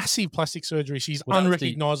massive plastic surgery. She's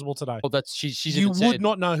unrecognizable today. Well, she's you would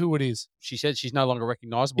not know who it is. She said she's no longer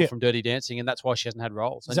recognizable from Dirty Dancing, and that's why she hasn't had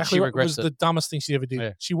roles. Exactly. And she It was regrets it. the dumbest thing she ever did.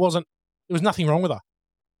 Yeah. She wasn't. There was nothing wrong with her.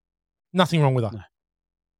 Nothing wrong with her. No.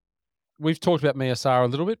 We've talked about Mia Sara a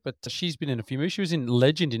little bit, but she's been in a few movies. She was in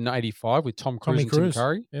Legend in 1985 with Tom Cruise and Tim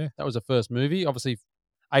Curry. Yeah. That was her first movie. Obviously,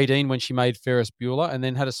 18 when she made Ferris Bueller, and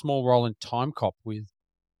then had a small role in Time Cop with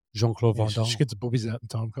Jean-Claude Van Damme. She gets the boobies out in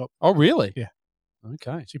Time Cop. Oh, really? Yeah.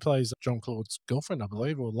 Okay. She plays Jean-Claude's girlfriend, I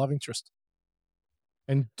believe, or love interest.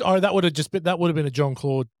 And that would have been a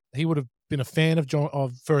Jean-Claude. He would have been a fan of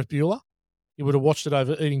Ferris Bueller. He would have watched it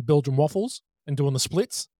over eating Belgian waffles and doing the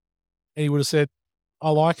splits. And he would have said, I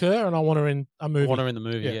like her and I want her in a movie. I want her in the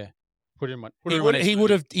movie, yeah.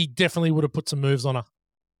 He definitely would have put some moves on her.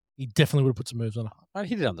 He definitely would have put some moves on her. Mate,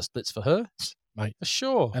 he did on the splits for her. Mate. For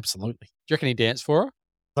sure. Absolutely. Do you reckon he danced for her?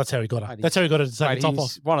 That's how he got her. That's how he got her to take the top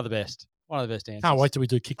off. One of the best. One of the best dancers. Can't wait till we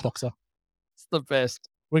do Kickboxer. It's the best.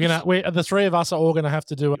 The three of us are all going to have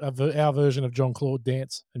to do our version of Jean-Claude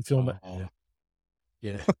dance and film it.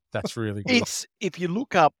 Yeah, that's really good. If you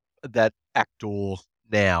look up that actor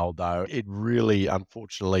now, though, it really,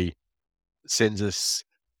 unfortunately, sends us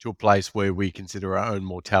to a place where we consider our own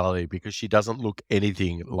mortality because she doesn't look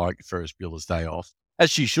anything like Ferris Bueller's Day Off, as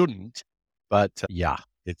she shouldn't. But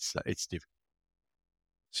it's different.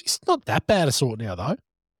 She's not that bad a sort now, though.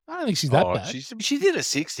 I don't think she's that bad. She's in her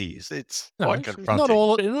 60s. It's quite confronting.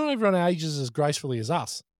 Not everyone ages as gracefully as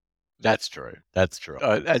us. That's true. That's true.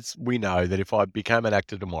 As we know that if I became an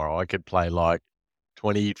actor tomorrow, I could play like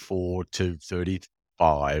 24 to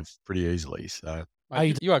 35 pretty easily. So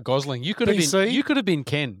you are Gosling. You could have been. You could have been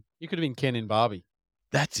Ken. You could have been Ken in Barbie.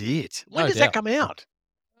 That's it. When does that come out?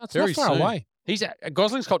 That's very far away.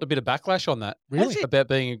 Gosling's copped a bit of backlash on that. Really? About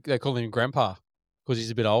they call him grandpa because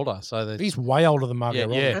he's a bit older. So he's way older than Margot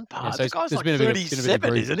Robbie. Yeah. Grandpa. So the guy's like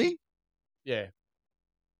 37, isn't he? Yeah.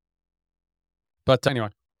 But anyway,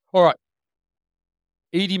 all right.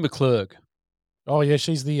 Edie McClurg. Oh yeah,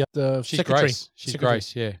 she's the she's secretary. Grace. She's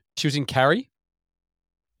Grace. Yeah, she was in Carrie.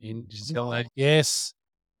 Yes.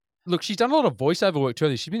 Look, she's done a lot of voiceover work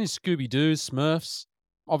too. She's been in Scooby Doo, Smurfs,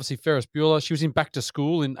 obviously Ferris Bueller. She was in Back to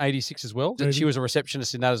School in '86 as well. She was a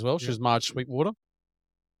receptionist in that as well. She was Marge Sweetwater.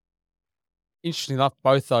 Interestingly enough,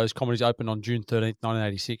 both those comedies opened on June 13th,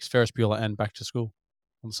 1986. Ferris Bueller and Back to School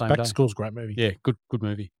on the same day. Back to School's a great movie. Yeah, good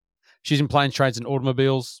movie. She's in Planes, Trains and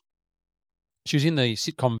Automobiles. She was in the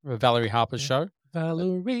sitcom Valerie Harper's show.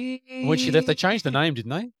 Valerie. When she left, they changed the name,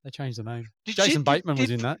 didn't they? They changed the name. Jason Bateman was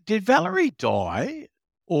in that. Did Valerie die?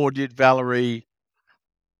 Or did Valerie...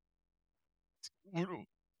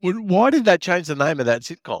 Why did they change the name of that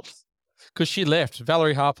sitcom? Because she left.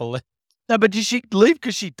 Valerie Harper left. No, but did she leave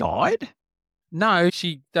because she died? No,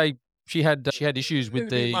 she had issues with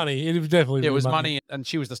the money. It was definitely it was money, and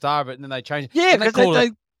she was the star of it, and then they changed. Yeah,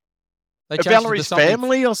 because they Valerie's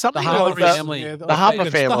family or something. The Harper family. The Harper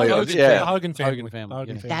family. The Hogan family. Hogan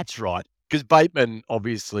family. That's right. Because Bateman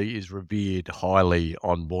obviously is revered highly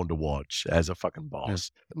on Born to Watch as a fucking boss.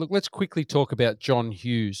 Look, let's quickly talk about John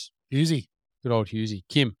Hughes. Hughesy. Good old Hughesy.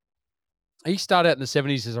 Kim. He started out in the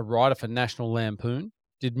 70s as a writer for National Lampoon,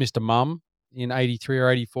 did Mr. Mum in 83 or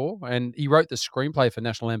 84, and he wrote the screenplay for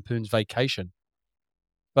National Lampoon's Vacation.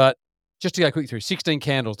 But just to go quick through, 16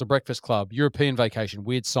 Candles, The Breakfast Club, European Vacation,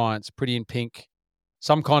 Weird Science, Pretty in Pink,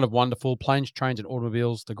 Some Kind of Wonderful, Planes, Trains and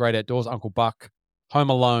Automobiles, The Great Outdoors, Uncle Buck, Home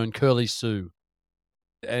Alone, Curly Sue.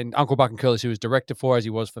 And Uncle Buck and Curly Sue was directed for, as he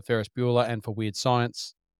was for Ferris Bueller and for Weird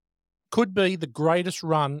Science. Could be the greatest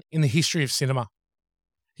run in the history of cinema.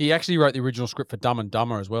 He actually wrote the original script for Dumb and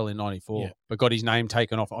Dumber as well in 94, but got his name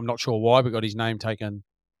taken off. I'm not sure why, but got his name taken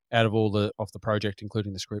out of off the project,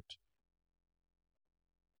 including the script.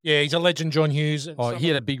 Yeah, he's a legend, John Hughes. He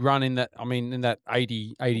had a big run in that, in that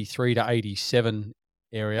 83 to 87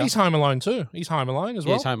 area. He's Home Alone too. He's Home Alone as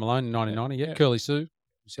well. He's Home Alone in 1990, yeah. Yeah. Curly Sue, you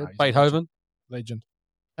said. he's a Beethoven. Legend.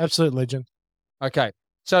 Absolute legend. Okay,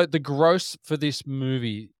 so the gross for this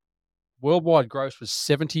movie, worldwide gross was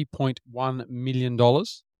 $70.1 million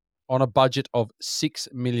on a budget of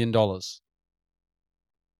 $6 million.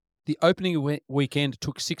 The opening weekend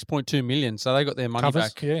took $6.2 million, so they got their money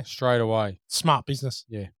Covers, back yeah. straight away. Smart business.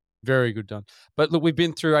 Yeah, very good done. But look, we've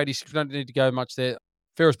been through 86. We don't need to go much there.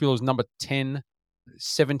 Ferris Bueller was number 10,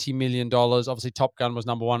 $70 million. Obviously, Top Gun was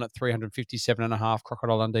number 1 at 357.5.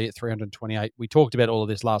 Crocodile Dundee at 328. We talked about all of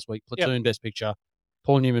this last week. Platoon, Best Picture.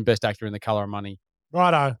 Paul Newman, Best Actor in The Colour of Money.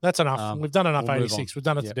 Righto, that's enough. We've done enough we'll move 86. on. We've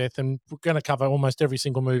done it to death, and we're going to cover almost every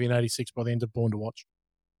single movie in 86 by the end of Born to Watch.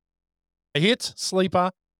 A hit,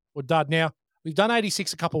 sleeper, or dud. Now, we've done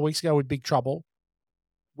 86 a couple of weeks ago with Big Trouble.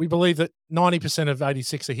 We believe that 90% of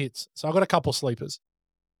 86 are hits. So I've got a couple sleepers.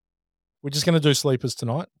 We're just going to do sleepers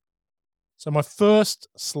tonight. So my first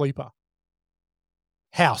sleeper,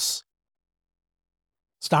 House,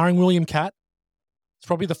 starring William Catt. It's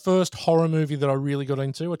probably the first horror movie that I really got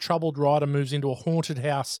into. A troubled writer moves into a haunted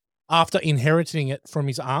house after inheriting it from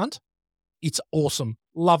his aunt. It's awesome.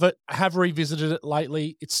 Love it. I have revisited it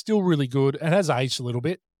lately. It's still really good. It has aged a little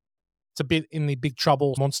bit. It's a bit in the Big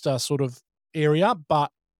Trouble monster sort of area, but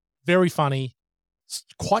very funny. It's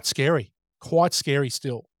quite scary. Quite scary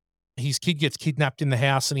still. His kid gets kidnapped in the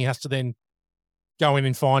house and he has to then go in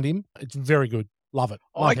and find him. It's very good. Love it.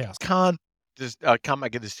 Love House. I can't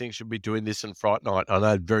make a distinction between this and Fright Night. I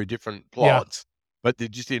know very different plots, but they're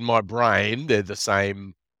just in my brain. They're the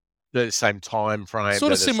same. They're the same time frame.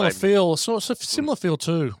 Sort of similar feel. Sort of similar feel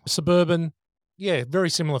too. Suburban. Yeah, very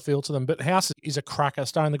similar feel to them. But House is a cracker,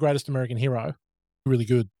 starring the greatest American hero. Really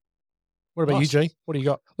good. What about you, G? What do you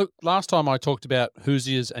got? Look, last time I talked about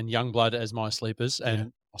Hoosiers and Youngblood as my sleepers,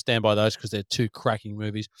 and I'll stand by those because they're two cracking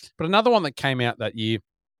movies. But another one that came out that year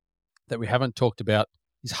that we haven't talked about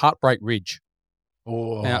is Heartbreak Ridge.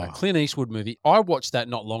 Oh, Now, a Clint Eastwood movie. I watched that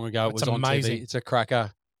not long ago. It was amazing. on TV. It's a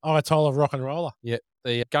cracker. Ayatollah Rock and Roller. Yeah,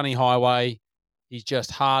 the Gunny Highway. He's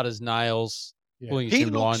just hard as nails. Yeah. Pulling a He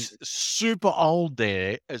timber line. looks super old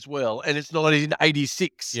there as well, and it's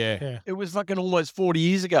 1986. Yeah. It was fucking almost 40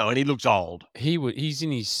 years ago, and he looks old. He's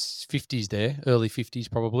in his 50s there, early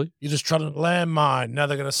 50s probably. You just tried a landmine. Now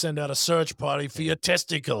they're going to send out a search party for your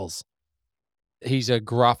testicles. He's a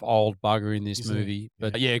gruff old bugger in this Isn't he? movie.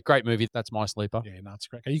 But yeah, great movie. That's my sleeper. Yeah, no, it's a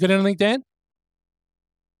cracker. You got anything, Dan?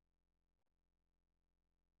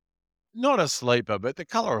 Not a sleeper, but The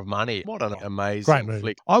Colour of Money. What an Great amazing movie.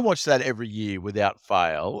 flick. I watch that every year without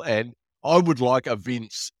fail, and I would like a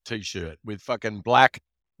Vince t-shirt with fucking black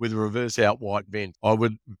with reverse out white Vince. I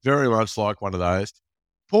would very much like one of those.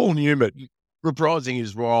 Paul Newman reprising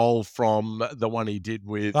his role from the one he did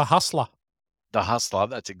with The Hustler. The Hustler.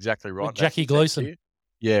 That's exactly right. With Jackie Gleason.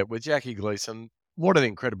 Yeah, with Jackie Gleason. What an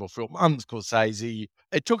incredible film. Scorsese.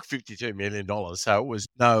 It took $52 million, so it was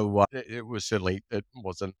it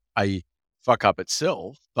wasn't a fuck up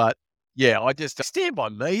itself. But yeah, I just stand by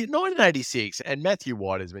me. 1986, and Matthew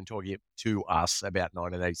White has been talking to us about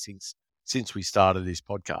 1986 since we started this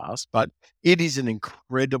podcast, but it is an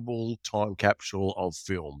incredible time capsule of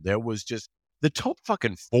film. There was just the top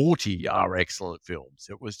fucking 40 are excellent films.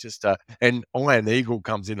 It was just and Iron Eagle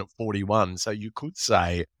comes in at 41, so you could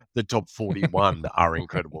say the top 41 are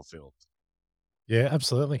incredible films. Yeah,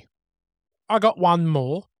 absolutely. I got one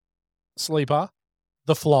more sleeper,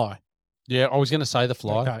 The Fly. Yeah, I was going to say The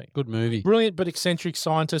Fly. Okay. Good movie. Brilliant but eccentric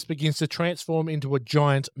scientist begins to transform into a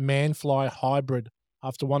giant man-fly hybrid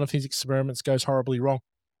after one of his experiments goes horribly wrong.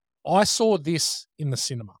 I saw this in the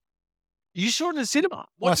cinema. You saw it in the cinema?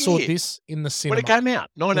 I saw this in the cinema. When it came out,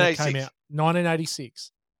 1986. When it came out,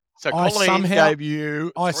 1986. So Colleen gave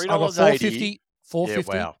you I got $3.80.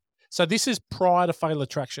 $4.50. Yeah, wow. So this is prior to Fatal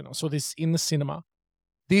Attraction. I saw this in the cinema.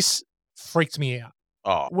 This freaked me out.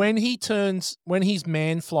 Oh, When he's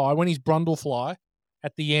man-fly, when he's Brundle-fly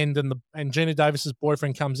at the end and Gina Davis's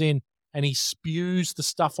boyfriend comes in and he spews the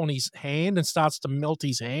stuff on his hand and starts to melt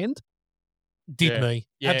his hand, did me.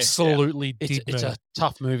 Yeah. Absolutely did me. It's a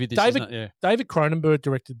tough movie, this, David- isn't it? Yeah. David Cronenberg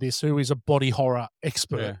directed this, who is a body horror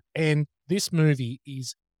expert. Yeah. And this movie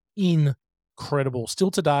is incredible. Still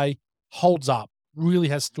today, holds up. Really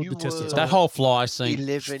has stood You the test of were- time. That whole fly scene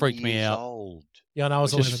 11 freaked me years out. old. Yeah, I know. I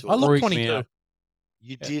was It just 11. I look freaked me 22. out.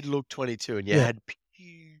 You did look 22, and you Yeah. had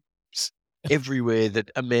pubes everywhere that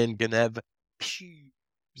a man can have pubes.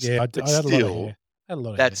 Yeah, But I had a lot of still, hair. I had a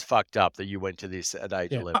lot of that's hair. fucked up that you went to this at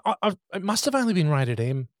age Yeah. 11. It must have only been rated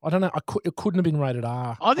M. I don't know. It couldn't have been rated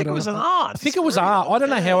R. I think it don't was know. an R. I think it was R. I don't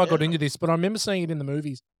know how I got into this, but I remember seeing it in the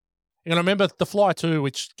movies. And I remember The Fly 2,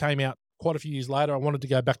 which came out quite a few years later. I wanted to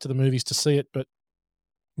go back to the movies to see it, but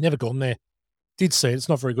never gone there. Did see it. It's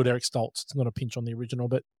not very good, Eric Stoltz. It's not a pinch on the original,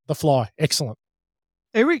 but The Fly, excellent.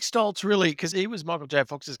 Eric Stoltz really, because he was Michael J.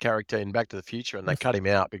 Fox's character in Back to the Future, and they cut him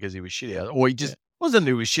out because he was shithouse. Or he just wasn't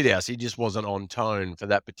that he was shithouse, he just wasn't on tone for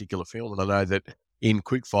that particular film. And I know that in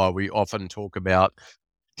Quickfire, we often talk about,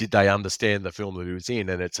 did they understand the film that he was in?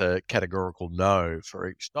 And it's a categorical no for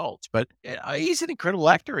Eric Stoltz. But he's an incredible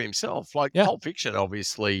actor himself. Like Pulp Fiction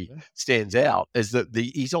obviously stands out as that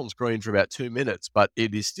he's on screen for about 2 minutes, but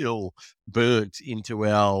it is still burnt into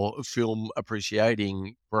our film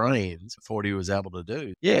appreciating brains for what he was able to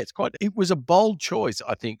do. Yeah, it was a bold choice,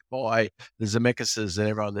 I think, by the Zemeckis and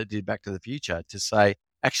everyone that did Back to the Future to say,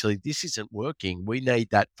 actually, this isn't working. We need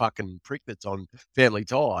that fucking prick that's on Family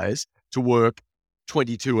Ties to work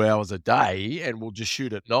 22 hours a day, and we'll just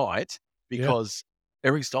shoot at night because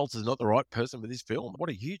Eric Stoltz is not the right person for this film. What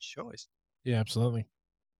a huge choice. Yeah, absolutely.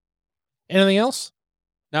 Anything else?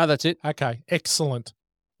 No, that's it. Okay, excellent.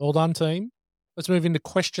 Well done, team. Let's move into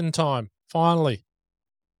question time, finally.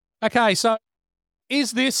 Okay, so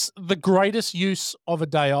is this the greatest use of a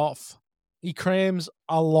day off? He crams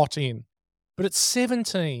a lot in, but at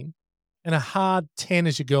 17 and a hard 10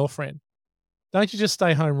 as your girlfriend, don't you just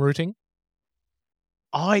stay home rooting?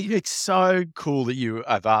 It's so cool that you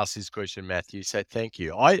have asked this question, Matthew. So thank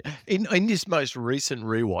you. In this most recent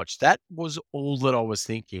rewatch, that was all that I was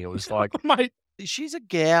thinking. It was like, Mate, she's a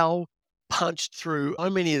gal punched through so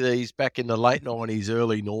many of these back in the late 90s,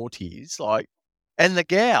 early noughties. Like, and the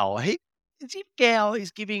gal, as if gal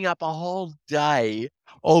is giving up a whole day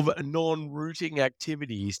of non-rooting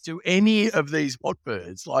activities to any of these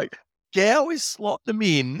hotbirds. Like, gal is slotting them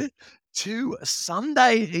in to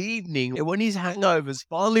Sunday evening when his hangover's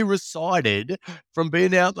finally recited from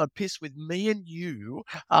being out on the piss with me and you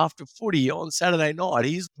after footy on Saturday night.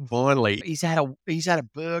 He's had a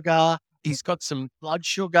burger. He's got some blood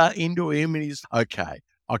sugar into him, and he's okay.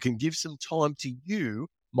 I can give some time to you,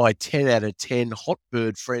 my 10 out of 10 hot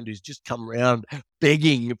bird friend who's just come around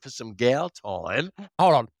begging for some gal time.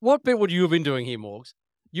 Hold on. What bit would you have been doing here, Morgs?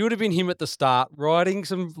 You would have been him at the start, writing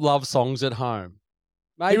some love songs at home.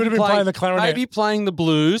 He would have been playing the clarinet. Maybe playing the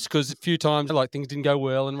blues, because a few times like things didn't go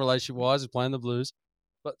well in relationship-wise, playing the blues.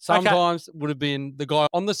 But sometimes it would have been the guy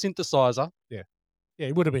on the synthesizer. Yeah,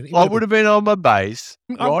 he would have been. I would have been on my bass,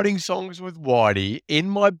 writing songs with Whitey in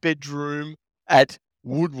my bedroom at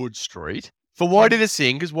Woodward Street for Whitey to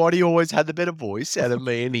sing, because Whitey always had the better voice out of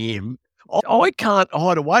me and him. I can't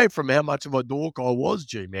hide away from how much of a dork I was,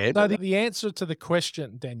 G-Man. So the answer to the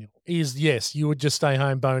question, Daniel, is yes, you would just stay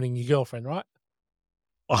home boning your girlfriend, right?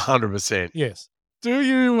 100%. Yes. Do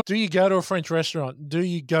you go to a French restaurant? Do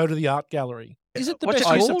you go to the art gallery? Is it the What's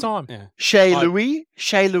best it use of called? time? Yeah. Chez Louis?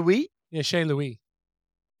 Yeah, Chez Louis.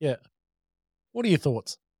 Yeah. What are your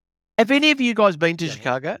thoughts? Have any of you guys been to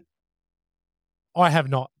Chicago? I have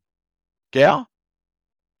not. Gal?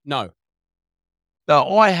 No.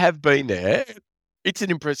 No, I have been there. It's an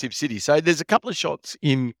impressive city. So there's a couple of shots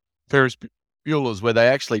in Ferris Bueller's where they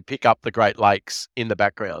actually pick up the Great Lakes in the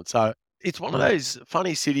background. So it's one of those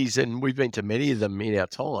funny cities, and we've been to many of them in our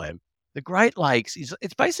time. The Great Lakes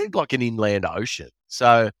it's basically like an inland ocean.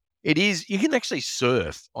 So it is, you can actually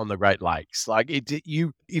surf on the Great Lakes. Like if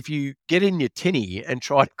you get in your tinny and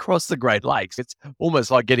try to cross the Great Lakes, it's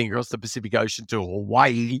almost like getting across the Pacific Ocean to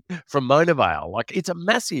Hawaii from Mona Vale. Like, it's a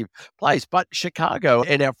massive place. But Chicago,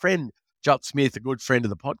 and our friend Judd Smith, a good friend of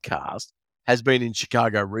the podcast, has been in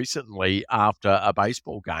Chicago recently after a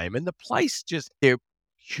baseball game, and the place they're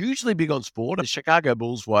hugely big on sport. The Chicago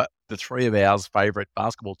Bulls were the three of ours favourite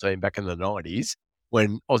basketball team back in the 90s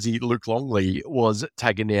when Aussie Luke Longley was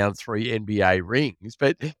taking down 3 NBA rings.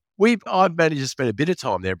 But I've managed to spend a bit of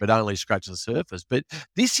time there, but only scratch the surface. But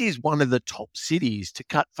this is one of the top cities to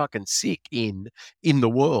cut fucking sick in the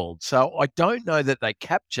world. So I don't know that they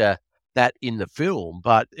capture that in the film,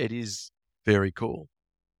 but it is very cool.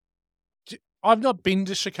 I've not been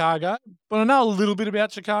to Chicago, but I know a little bit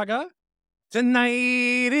about Chicago.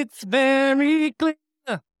 Tonight it's very clear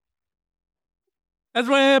as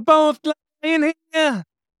we're both lying here.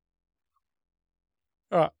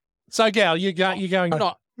 All right. So, Gal, you're going. I'm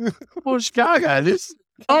not. Well, Chicago, this.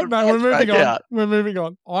 Oh, no, we're moving on. Yeah. We're moving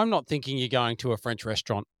on. I'm not thinking you're going to a French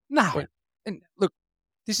restaurant. No. And look,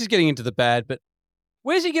 this is getting into the bad, but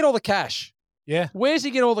where's he get all the cash? Yeah. Where's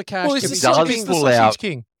he get all the cash? Well, to he's be the cooking? sausage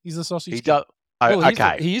king. He's the sausage He king. does. Well,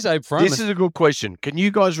 Okay. He is Abe Froman. This is a good question. Can you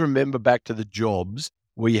guys remember back to the jobs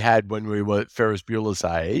we had when we were Ferris Bueller's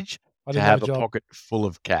age I to didn't have have a a job. pocket full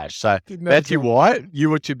of cash? So, Didn't have a Matthew job. White, you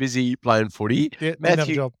were too busy playing footy. Yeah, didn't have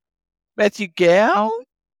a job. Matthew Gow,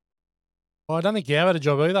 Oh, I don't think Gow had a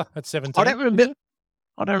job either at 17.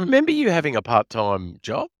 I don't remember you having a part-time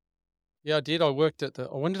job. Yeah, I did. I worked at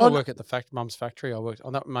when did Oh, I no. work at the Mum's factory? I worked.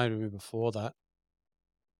 Oh, that may have been before that.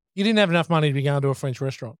 You didn't have enough money to be going to a French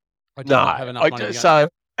restaurant. I did No. not have enough money. To go. So,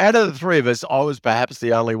 out of the three of us, I was perhaps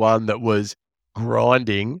the only one that was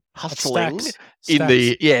grinding, At hustling Stax. in Stax.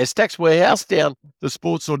 the Stax warehouse down the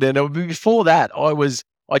sports store down there. Before that,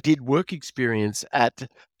 I did work experience at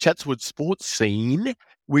Chatswood Sports Scene,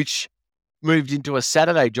 which moved into a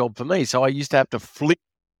Saturday job for me. So I used to have to flick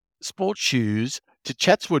sports shoes to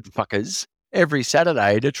Chatswood fuckers every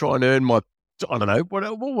Saturday to try and earn my, I don't know, what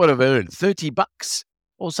I've earned, $30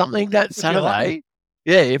 or something that If you're lucky. Saturday.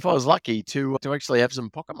 Yeah, if I was lucky to actually have some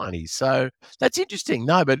pocket money. So that's interesting.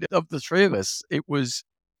 No, but of the three of us, and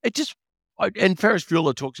Ferris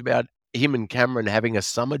Bueller talks about him and Cameron having a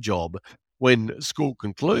summer job when school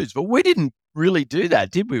concludes, but we didn't really do that,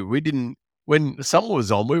 did we? We didn't, when summer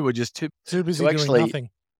was on, we were just too busy actually- doing nothing.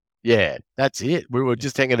 yeah, that's it. We were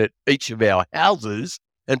just hanging at each of our houses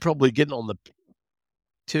and probably getting on the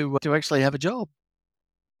to actually have a job.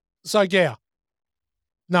 So, Gow.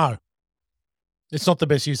 No. It's not the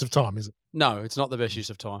best use of time, is it? No, it's not the best use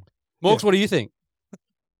of time. Morgs, what do you think?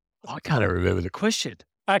 I can't even remember the question.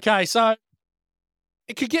 Okay, so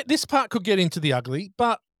this part could get into the ugly,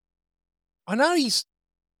 but I know he's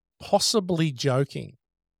possibly joking,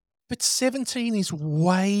 but 17 is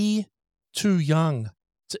way too young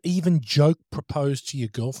to even joke propose to your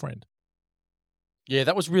girlfriend. Yeah,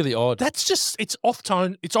 that was really odd. That's just, it's off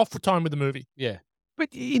tone. It's off tone with the movie. Yeah. But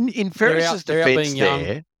in Ferris's they're out defense being young.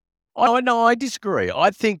 there, I disagree. I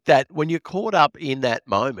think that when you're caught up in that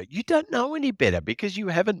moment, you don't know any better because you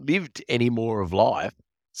haven't lived any more of life.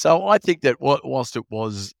 So I think that whilst it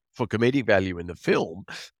was for comedic value in the film,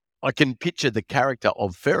 I can picture the character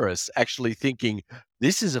of Ferris actually thinking,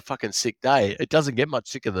 this is a fucking sick day. It doesn't get much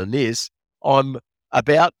sicker than this. I'm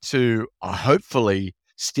about to hopefully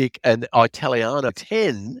stick an Italiano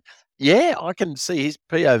 10. Yeah, I can see his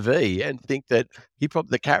POV and think that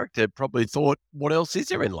the character probably thought, what else is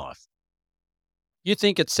there in life? You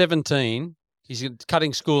think at 17, he's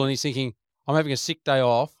cutting school and he's thinking, I'm having a sick day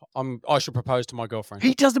off. I should propose to my girlfriend.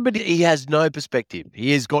 He doesn't, but he has no perspective.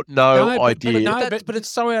 He has got no idea. But it's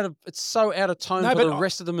so out of tone for the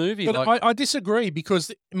rest of the movie. But I disagree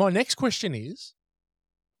because my next question is,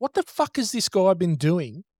 what the fuck has this guy been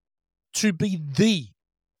doing to be the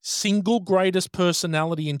single greatest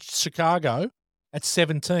personality in Chicago at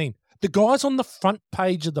 17? The guy's on the front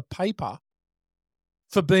page of the paper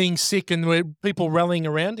for being sick and people rallying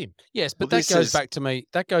around him. Yes, but that goes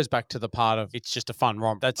back to the part of it's just a fun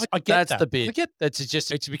romp. That's the bit.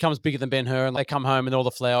 It becomes bigger than Ben-Hur, and they come home and all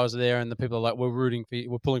the flowers are there, and the people are like, "We're rooting for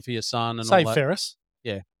you, we're pulling for your son." And Say all that. Ferris.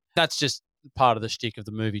 Yeah, that's just part of the shtick of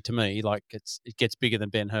the movie to me. Like it gets bigger than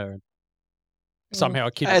Ben-Hur. And somehow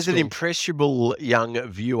a kid as an impressionable young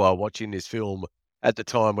viewer watching this film at the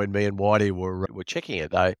time when me and Whitey were checking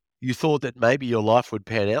it, though, you thought that maybe your life would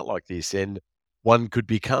pan out like this, and one could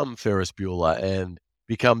become Ferris Bueller and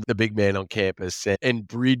become the big man on campus and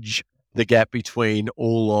bridge the gap between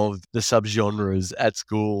all of the subgenres at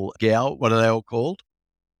school. Gal, what are they all called?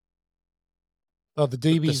 Oh, the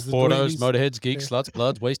DBs, the Sportos, dweebies. Motorheads, Geeks, Sluts,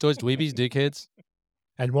 Bloods, Wastoids, Dweebies, Dickheads.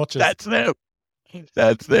 And watchers. That's them.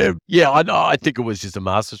 That's them. Yeah, I know. I think it was just a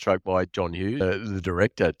masterstroke by John Hughes, the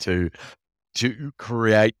director, to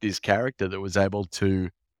create this character that was able to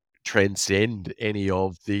transcend any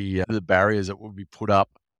of the barriers that would be put up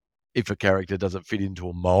if a character doesn't fit into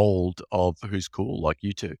a mold of who's cool, like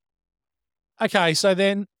you two. Okay, so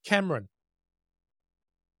then Cameron.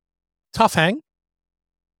 Tough hang.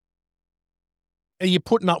 Are you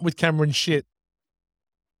putting up with Cameron's shit?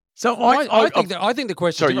 So I think the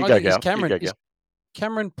question is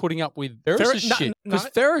Cameron putting up with Ferris's shit? Because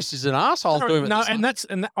Ferris is an asshole doing it. No,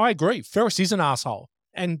 and I agree. Ferris is an asshole.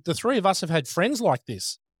 And the three of us have had friends like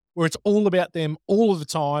this, where it's all about them all of the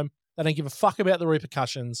time. They don't give a fuck about the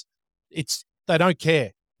repercussions. They don't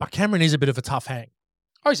care. But Cameron is a bit of a tough hang.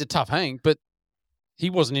 Oh, he's a tough hang, but he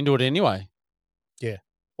wasn't into it anyway. Yeah.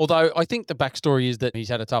 Although I think the backstory is that he's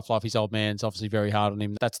had a tough life. His old man's obviously very hard on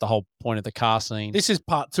him. That's the whole point of the car scene. This is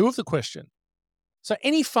part 2 of the question. So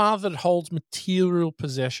any father that holds material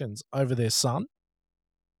possessions over their son,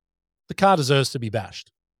 the car deserves to be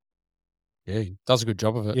bashed. Yeah, he does a good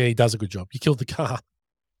job of it. Yeah, he does a good job. You killed the car.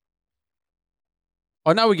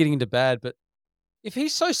 I know we're getting into bad, but if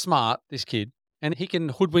he's so smart, this kid, and he can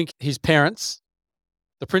hoodwink his parents,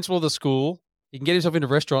 the principal of the school, he can get himself into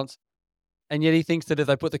restaurants, and yet he thinks that if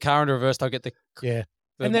they put the car into reverse, they'll get the... Yeah.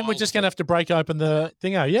 And then we're just going to have to break open the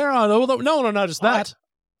thing. Oh, yeah, right. No one will notice that.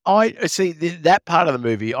 I see that part of the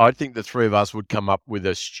movie. I think the three of us would come up with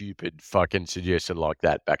a stupid fucking suggestion like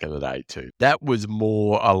that back in the day too. That was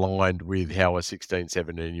more aligned with how a 16,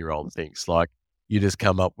 17-year-old thinks. Like, you just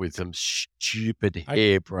come up with some stupid,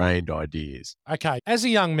 harebrained ideas. Okay. As a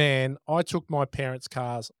young man, I took my parents'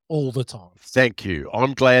 cars all the time. Thank you.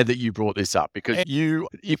 I'm glad that you brought this up because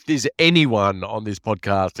if there's anyone on this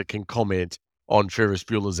podcast that can comment on Ferris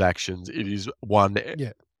Bueller's actions, it is one.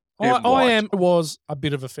 Yeah. I was a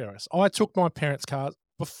bit of a Ferris. I took my parents' cars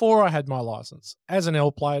before I had my license. As an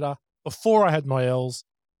L plater, before I had my Ls,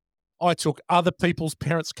 I took other people's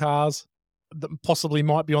parents' cars that possibly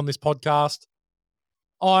might be on this podcast.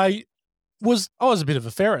 I was a bit of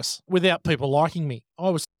a Ferris without people liking me.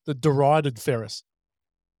 I was the derided Ferris.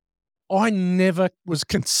 I never was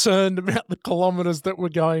concerned about the kilometres that were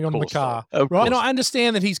going on the car. Right? And I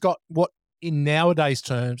understand that he's got what, in nowadays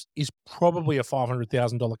terms, is probably a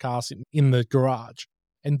 $500,000 car sitting in the garage.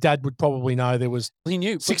 And Dad would probably know there was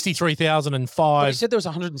 63,005. He said there was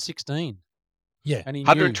 116. Yeah. And he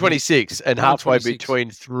 126 and halfway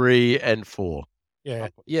between 3 and 4. Yeah.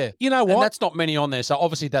 Yeah. You know what? And that's not many on there. So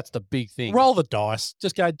obviously that's the big thing. Roll the dice.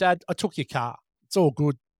 Just go, Dad, I took your car. It's all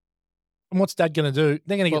good. And what's Dad going to do?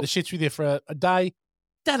 They're going to get the shits with you for a day.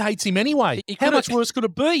 Dad hates him anyway. How much worse could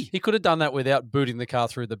it be? He could have done that without booting the car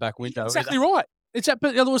through the back window. Exactly right.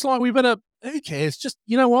 But it was like, who cares? Just,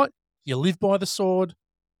 you know what? You live by the sword.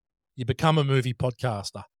 You become a movie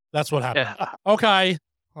podcaster. That's what happened. Yeah. Okay.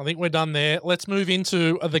 I think we're done there. Let's move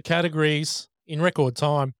into the categories in record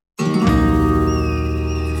time.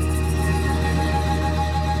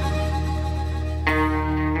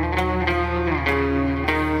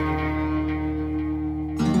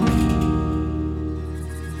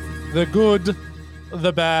 The good,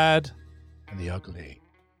 the bad, and the ugly.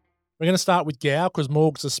 We're going to start with Gow because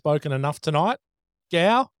Morgs has spoken enough tonight.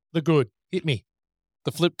 Gow, the good. Hit me.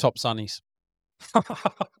 The flip-top sunnies.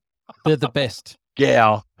 They're the best.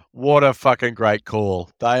 Gow, what a fucking great call.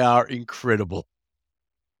 They are incredible.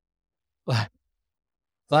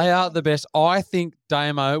 They are the best. I think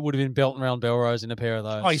Damo would have been belting around Belrose in a pair of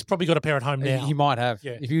those. Oh, he's probably got a pair at home now. He might have.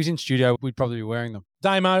 Yeah. If he was in studio, we'd probably be wearing them.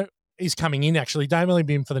 Damo is coming in, actually. Damo will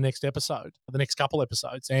be in for the next episode, the next couple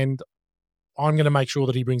episodes, and I'm going to make sure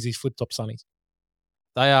that he brings these flip-top sunnies.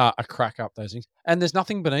 They are a crack up, those things. And there's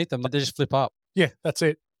nothing beneath them. They just flip up. Yeah, that's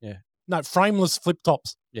it. Yeah. No, frameless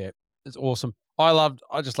flip-tops. Yeah, it's awesome. I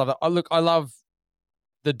just love that. I love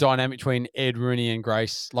the dynamic between Ed, Rooney, and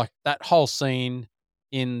Grace. Like, that whole scene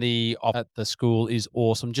at the school is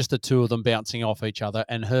awesome. Just the two of them bouncing off each other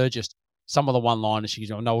and her just some of the one-liners she's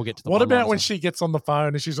going, no, we'll get to the What about when she gets on the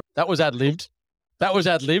phone and she's like, that was ad-libbed. Because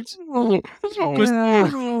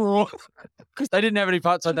they didn't have any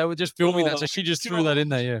parts, so they were just filming that. So she just threw that in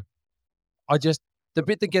there, yeah. The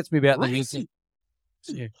bit that gets me about the music.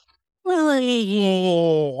 Yeah.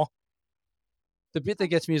 The bit that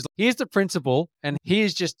gets me is, here's the principal, and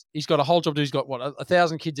he's got a whole job to do. He's got,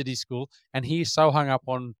 1,000 kids at his school, and he's so hung up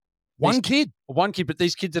on one kid, but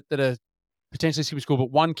these kids that are potentially skipping school,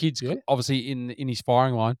 but one kid's obviously in his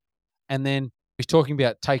firing line. And then he's talking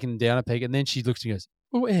about taking down a peg, and then she looks and goes,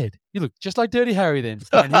 "Oh, Ed, you look just like Dirty Harry then."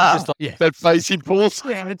 And he's just like, yeah. That face he pulls.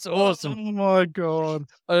 Yeah, it's awesome. Oh, my God.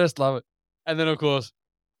 I just love it. And then, of course,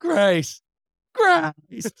 Grace.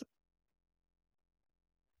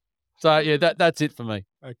 So, yeah, that's it for me.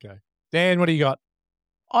 Okay. Dan, what do you got?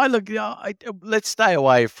 Let's stay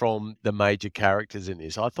away from the major characters in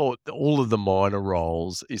this. I thought all of the minor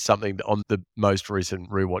roles is something on the most recent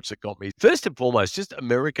rewatch that got me. First and foremost, just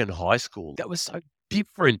American high school. That was so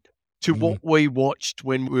different to what we watched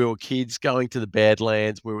when we were kids going to the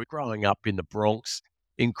Badlands. We were growing up in the Bronx,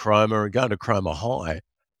 in Cromer, and going to Cromer High.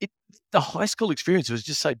 The high school experience was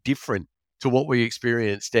just so different to what we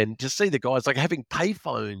experienced. And to see the guys like having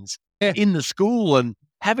payphones in the school and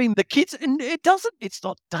having the kids, and it's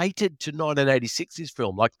not dated to 1986's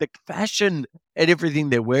film. Like the fashion and everything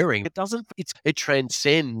they're wearing, it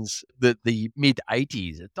transcends the mid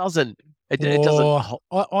 80s. It doesn't. It doesn't.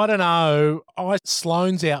 I don't know.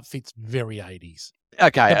 Sloane's outfit's very 80s.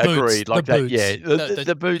 Okay, The boots, agreed. Like the that, boots. yeah.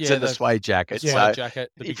 The boots and the suede jacket. suede So jacket,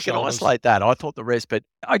 the big if you can shoulders. isolate that, I thought the rest, but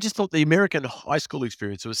I just thought the American high school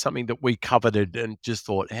experience was something that we coveted and just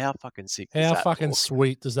thought, how fucking sick is How that fucking look?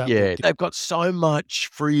 sweet does that Yeah, look? they've got so much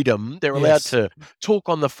freedom. They're allowed Yes. to talk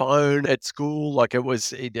on the phone at school. Like I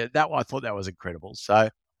thought that was incredible. So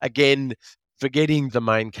again, forgetting the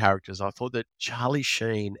main characters, I thought that Charlie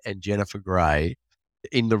Sheen and Jennifer Grey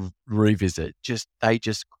in the revisit, they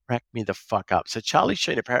just cracked me the fuck up. So Charlie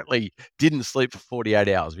Sheen apparently didn't sleep for 48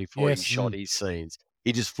 hours before Yes. he shot his scenes.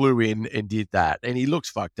 He just flew in and did that. And he looks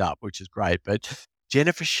fucked up, which is great. But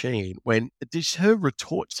Jennifer Sheen,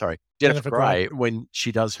 Jennifer Grey, when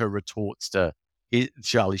she does her retorts to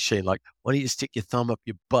Charlie Sheen, like, why don't you stick your thumb up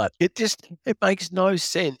your butt? It makes no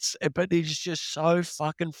sense, but it's just so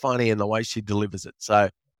fucking funny in the way she delivers it. So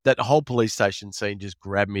that whole police station scene just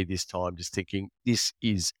grabbed me this time, just thinking this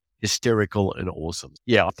is hysterical and awesome.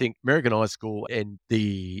 Yeah, I think American High School and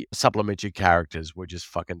the supplementary characters were just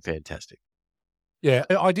fucking fantastic. Yeah,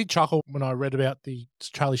 I did chuckle when I read about the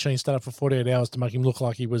Charlie Sheen stayed up for 48 hours to make him look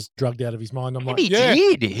like he was drugged out of his mind. I'm like, He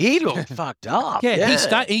did. He looked fucked up. Yeah,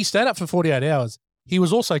 he stayed up for 48 hours. He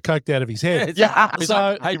was also coked out of his head. Yeah.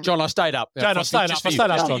 So, Hey, John, I stayed up. John, I stayed up. Just for I you.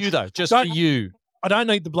 stayed up, Just for John. you, though. Just Don't- for you. I don't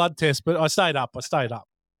need the blood test, but I stayed up.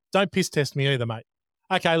 Don't piss test me either, mate.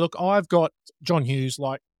 Okay, look, I've got John Hughes.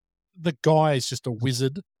 Like, the guy is just a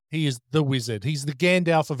wizard. He is the wizard. He's the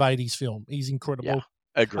Gandalf of 80s film. He's incredible.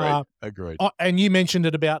 Yeah, agreed. And you mentioned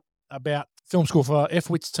it about film school for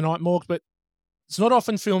F-Wits tonight, Morg, but it's not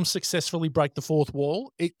often films successfully break the fourth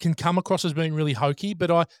wall. It can come across as being really hokey,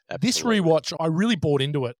 but this rewatch, I really bought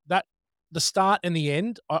into it. That the start and the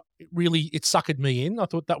end, it suckered me in. I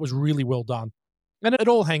thought that was really well done. And it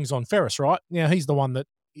all hangs on Ferris, right? Now, he's the one that,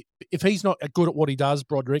 if he's not good at what he does,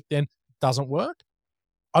 Broderick, then it doesn't work.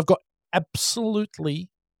 I've got absolutely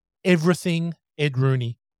everything Ed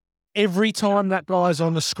Rooney. Every time that guy's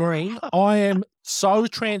on the screen, I am so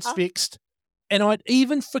transfixed. And I'd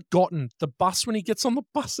even forgotten the bus when he gets on the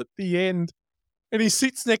bus at the end and he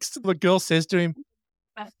sits next to the girl, says to him,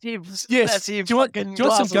 Yes. do you want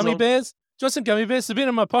some gummy bears? Do you want some gummy bears? They've been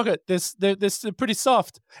in my pocket. They're pretty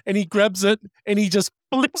soft. And he grabs it and he just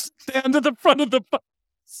flips down to the front of the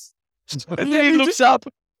bus. And then he looks up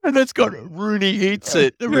and it's got Rooney eats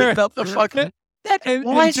it. The fucking.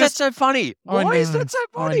 Why is that so funny? Why is that so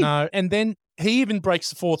funny? I know. And then he even breaks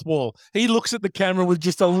the fourth wall. He looks at the camera with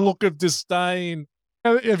just a look of disdain.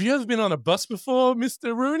 Have you ever been on a bus before,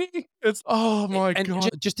 Mr. Rooney? It's, oh my God.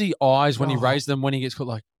 Just the eyes when he raised them, when he gets caught,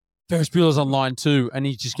 like, Ferris Bueller's on line 2, and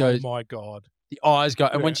he just goes, oh my God. The eyes go,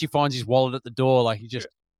 and when she finds his wallet at the door, like,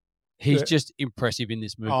 he's just impressive in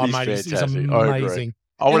this movie. Oh, He's mate, he's fantastic. I agree. amazing.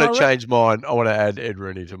 I want to change mine. I want to add Ed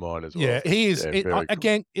Rooney to mine as well. Yeah, he is. Yeah, very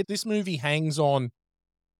Again, this movie hangs on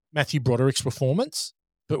Matthew Broderick's performance,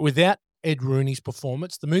 but without Ed Rooney's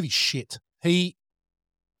performance, the movie's shit. He,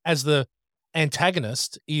 as the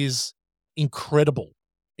antagonist, is incredible.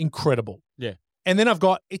 Yeah. And then I've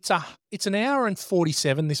got it's an hour and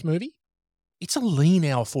 47. This movie, it's a lean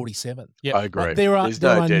hour 47. Yeah, I agree. Like, there are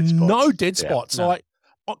no dead spots. No. Like,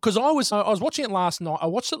 because I was watching it last night. I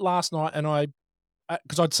watched it last night, and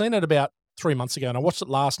because I'd seen it about 3 months ago, and I watched it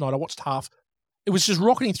last night. I watched half. It was just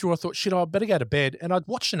rocketing through. I thought, shit, I better go to bed. And I'd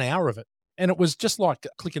watched an hour of it, and it was just like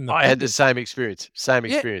clicking the. I had the same experience. Yeah.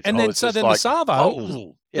 And then the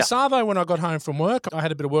Savo, the Savo, when I got home from work, I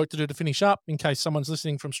had a bit of work to do to finish up in case someone's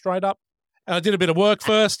listening from Straight Up. And I did a bit of work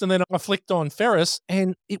first, and then I flicked on Ferris,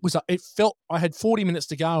 and it felt I had 40 minutes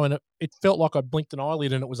to go, and it felt like I blinked an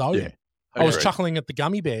eyelid and it was over. Yeah, I was chuckling at the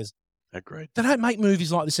gummy bears. Agreed. They don't make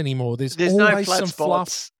movies like this anymore. There's no always flat some spots.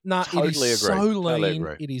 fluff. No, Totally it is agree. so Totally lean.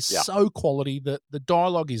 agree. It is Yeah. so quality. The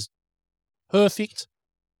dialogue is perfect.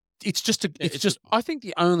 It's just I think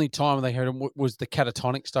the only time they had him was the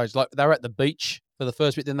catatonic stage. Like, they were at the beach for the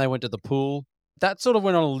first bit, then they went to the pool. That sort of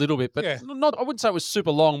went on a little bit, but not. I wouldn't say it was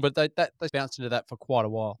super long, but they bounced into that for quite a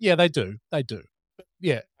while. Yeah, they do. But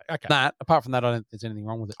yeah, okay. Apart from that, I don't think there's anything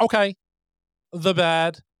wrong with it. Okay, the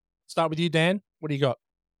bad. Start with you, Dan. What do you got?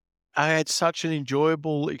 I had such an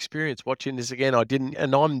enjoyable experience watching this again.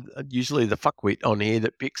 And I'm usually the fuckwit on here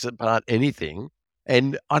that picks apart anything.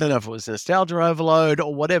 And I don't know if it was nostalgia overload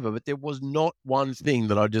or whatever, but there was not one thing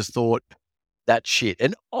that I just thought, that shit.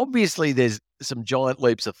 And obviously there's some giant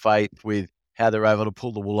leaps of faith with how they're able to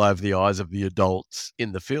pull the wool over the eyes of the adults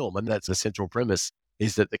in the film. And that's the central premise,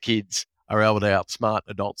 is that the kids are able to outsmart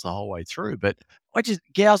adults the whole way through. But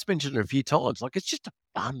Gow's mentioned it a few times. Like, it's just a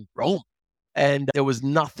fun romp. And there was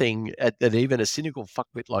nothing that even a cynical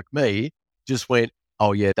fuckwit like me just went,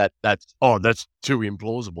 oh, yeah, that's too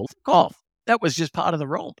implausible. Fuck off. That was just part of the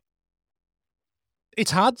romp.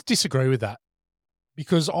 It's hard to disagree with that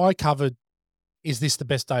because I covered, is this the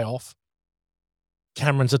best day off?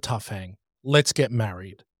 Cameron's a tough hang. Let's get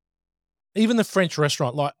married. Even the French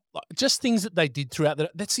restaurant, like just things that they did throughout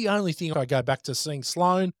that's the only thing I go back to seeing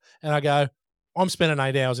Sloane and I go, I'm spending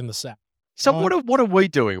 8 hours in the sack. So what are we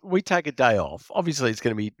doing? We take a day off. Obviously, it's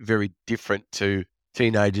going to be very different to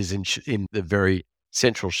teenagers in the very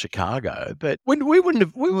central Chicago. But when we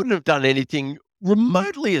wouldn't have done anything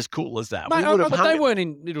remotely as cool as that. Mate, but they weren't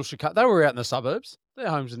in Little Chicago. They were out in the suburbs. Their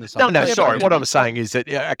homes in the suburbs. No, sorry. What I'm saying is that,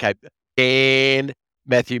 okay, and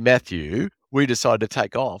Matthew, we decided to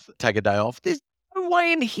take a day off. There's no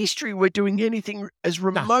way in history we're doing anything as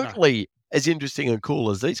remotely as interesting and cool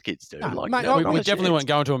as these kids do. We definitely weren't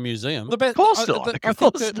going to a museum. Of course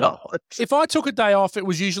not. If I took a day off, it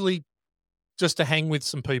was usually just to hang with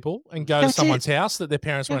some people and go to someone's house that their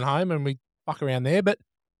parents went home and we fuck around there. But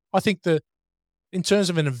I think in terms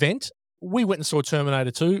of an event, we went and saw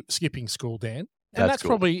Terminator 2, skipping school, Dan. And that's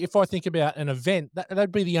probably, if I think about an event,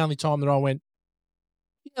 that'd be the only time that I went,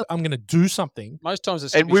 I'm going to do something. Most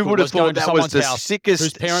times, and we would have thought that was the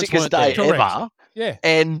sickest day ever. Yeah,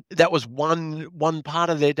 and that was one part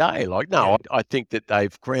of their day. Like, no, I think that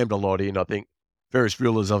they've crammed a lot in. I think Ferris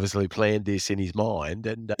Bueller's obviously planned this in his mind,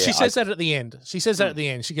 and she says that at the end. She says that at the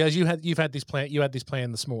end. She goes, "You've had this plan. You had this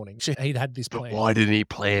plan this morning. He'd had this plan. But why didn't he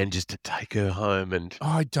plan just to take her home and?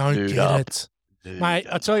 I don't get it, mate.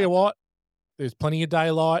 I tell you what, there's plenty of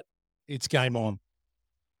daylight. It's game on.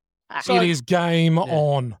 It is game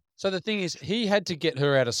on. So the thing is, he had to get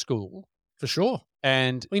her out of school for sure.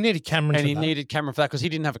 And we needed Cameron and he needed Cameron for that because he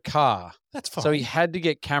didn't have a car. That's fine. So he had to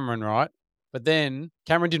get Cameron, right? But then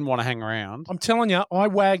Cameron didn't want to hang around. I'm telling you, I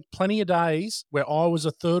wagged plenty of days where I was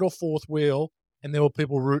a third or fourth wheel and there were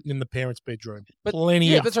people rooting in the parents' bedroom. But,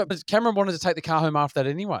 plenty of. That's right. But Cameron wanted to take the car home after that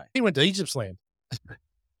anyway. He went to Egypt's land.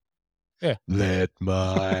 Yeah. Let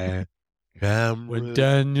my Cameron. When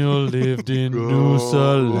Daniel lived in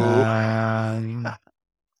Jerusalem.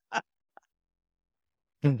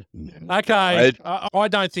 Okay. I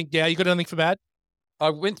don't think, you got anything for bad?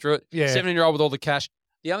 I went through it. Yeah. 17-year-old with all the cash.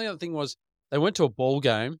 The only other thing was they went to a ball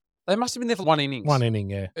game. They must have been there for one innings. One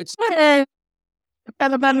inning, yeah. It's swing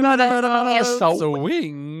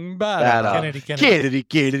batter.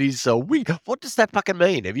 Kennedy, swing. What does that fucking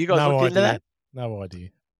mean? Have you guys looked into that? No idea.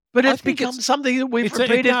 But it's become something that we've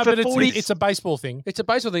repeated for 40 It's a baseball thing. It's a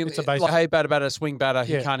baseball thing. It's a baseball. Like, hey, batter, swing batter.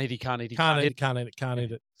 Yeah. He can't hit. Can't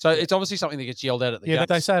hit it. So it's obviously something that gets yelled at the games. Yeah,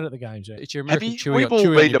 they say it at the games. Yeah. It's your American chewy. We've all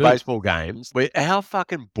been to baseball games. How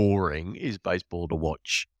fucking boring is baseball to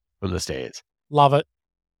watch from the stands? Love it.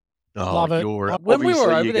 Oh, Love it. When we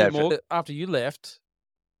were over there, Morgan, after you left,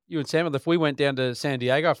 you and Sam left, we went down to San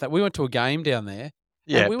Diego after that. We went to a game down there.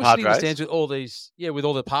 Yeah, and we were sitting in the stands with all these, with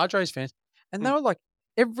all the Padres fans. And they were like,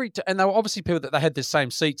 and they were obviously people that they had the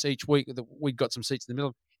same seats each week. That we'd got some seats in the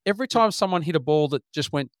middle. Every time someone hit a ball that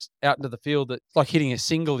just went out into the field, that like hitting a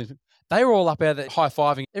single, they were all up out there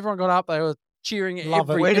high-fiving. Everyone got up. They were cheering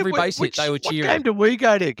every base hit. They were cheering. What game did we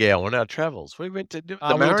go to, Gal, on our travels? We went to the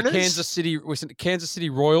Mariners? We went to Kansas City. We went to Kansas City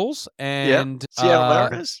Royals and Seattle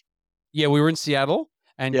Mariners. Yeah, we were in Seattle,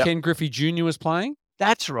 and Ken Griffey Jr. was playing.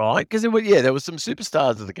 That's right, because there were some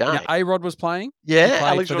superstars of the game. Yeah, A-Rod was playing. Yeah,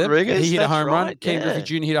 Alex Rodriguez. He hit a home run. Ken Griffey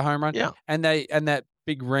Jr. hit a home run. Yeah, and that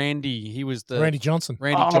big Randy, he was the Randy Johnson.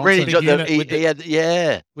 Randy Johnson. He had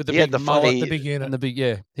the funny, the big unit, and the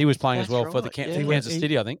big he was playing as well for the Kansas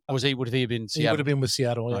City, I think. Or would he have been Seattle? He would have been with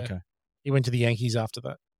Seattle. Yeah. Okay, he went to the Yankees after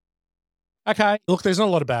that. Okay, look, there's not a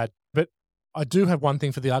lot of bad, but I do have one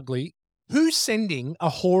thing for the ugly. Who's sending a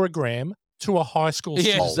horogram to a high school?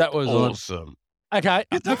 Yes, that was awesome. Okay.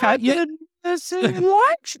 Yeah.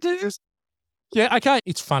 Yeah. Okay.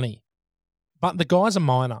 It's funny, but the guy's a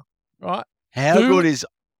minor, right? How good is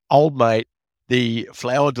old mate, the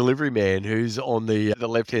flower delivery man, who's on the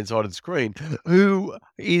left-hand side of the screen, who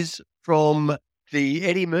is from the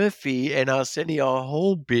Eddie Murphy and Arsenio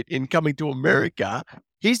Hall bit in Coming to America?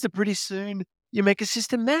 He's the pretty soon you make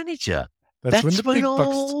assistant manager. That's when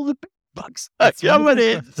all the big bucks are coming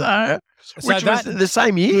in. Which was the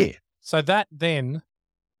same year. So that then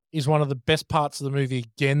is one of the best parts of the movie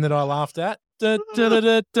again that I laughed at. And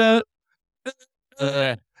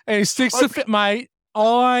he sticks to fit, mate.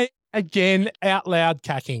 I, again, out loud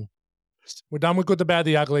cacking. We're done with Good, the Bad,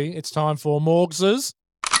 the Ugly. It's time for Morgs's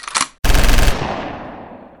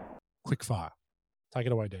Quick Fire. Take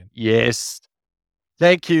it away, Dan. Yes.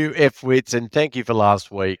 Thank you, F-Wits, and thank you for last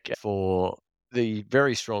week for the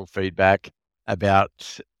very strong feedback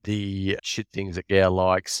about the shit things that Gow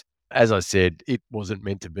likes. As I said, it wasn't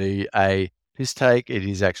meant to be a piss take. It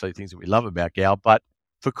is actually things that we love about Gow. But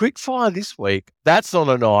for quickfire this week, That's Not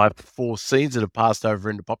a Knife for scenes that have passed over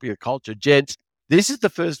into popular culture. Gents, this is the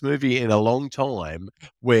first movie in a long time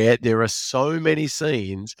where there are so many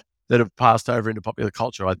scenes that have passed over into popular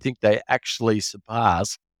culture. I think they actually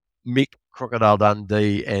surpass Mick Crocodile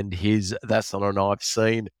Dundee and his That's Not a Knife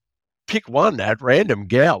scene. Pick one at random.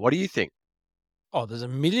 Gow, what do you think? Oh, there's a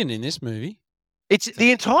million in this movie. It's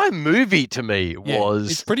the entire movie to me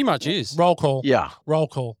was. It pretty much is. Roll call. Yeah. Roll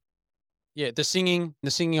call. Yeah, the singing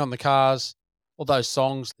on the cars, all those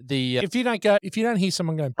songs. If you don't hear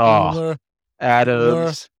someone going, Oh, Bueller,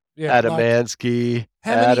 Adams, yeah, Adamansky,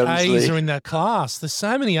 how many Adamsley. A's are in that class? There's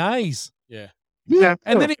so many A's. Yeah. Yeah.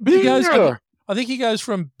 And then he goes, I think he goes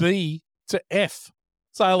from B to F.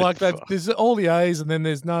 So like that, there's all the A's and then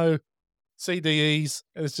there's no C, D, E's.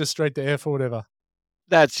 And it's just straight to F or whatever.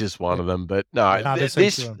 That's just one of them. But no, there's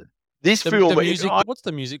this heaps of them. this The film. music. What's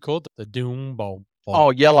the music called? The doom bowl.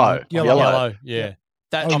 Oh, Yellow. Yellow. Yeah.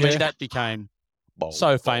 That Oh, I mean, yeah. that became Bowl, so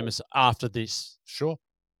bowl. famous after this. Sure.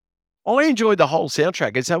 I enjoyed the whole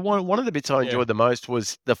soundtrack. And so one of the bits I enjoyed the most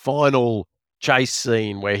was the final chase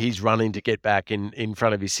scene where he's running to get back in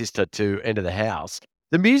front of his sister to enter the house.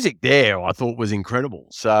 The music there I thought was incredible.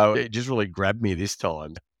 So it just really grabbed me this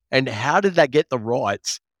time. And how did they get the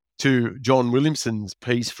rights to John Williamson's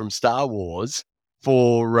piece from Star Wars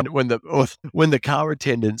for when the car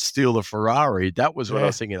attendants steal the Ferrari? That was when I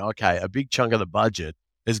was thinking, okay, a big chunk of the budget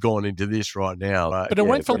has gone into this right now. But it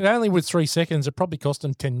went from, it only was 3 seconds. It probably cost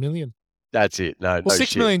him 10 million. That's it. No, Well, no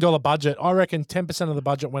 $6 million budget. I reckon 10% of the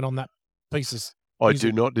budget went on that pieces. I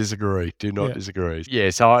do not disagree. Do not disagree.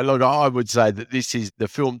 Yeah, so I would say that this is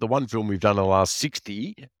the one film we've done in the last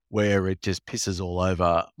 60 where it just pisses all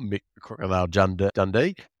over Mick Crocodile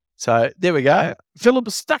Dundee. So there we go. Philip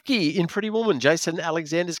Stuckey in Pretty Woman, Jason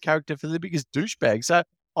Alexander's character for the biggest douchebag. So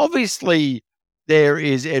obviously there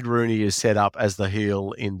is Ed Rooney is set up as the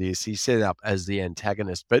heel in this. He's set up as the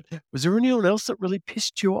antagonist. But was there anyone else that really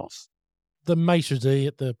pissed you off? The maitre d'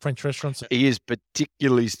 at the French restaurants. He is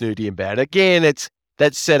particularly snooty and bad. Again, it's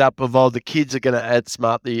that setup of the kids are going to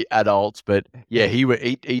outsmart the adults, but yeah, he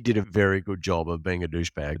did a very good job of being a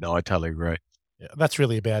douchebag. No, I totally agree. Yeah, that's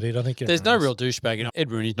really about it. I think There's no real douchebag. You know, Ed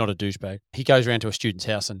Rooney's not a douchebag. He goes around to a student's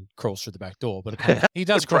house and crawls through the back door, but he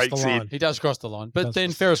does cross the line. He does cross the line, but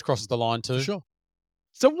then Ferris crosses the line too. Sure.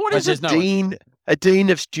 So what is a dean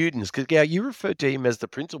of students? Because you referred to him as the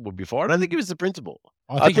principal before. I don't think he was the principal.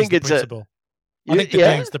 I think it's the principal. I think the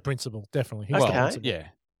dean's the principal, definitely. He's the Okay. principal. Yeah.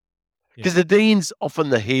 Because the dean's often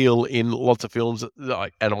the heel in lots of films,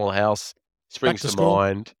 like Animal House springs to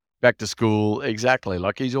mind. Back to School, exactly.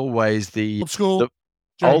 Like he's always the Old school. The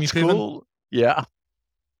Jeremy old Piven. school, yeah.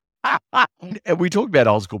 And we talked about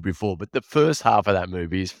Old School before, but the first half of that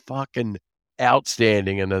movie is fucking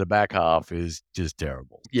outstanding, and then the back half is just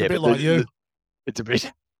terrible. It's a bit like you. It's a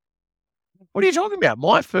bit. What are you talking about?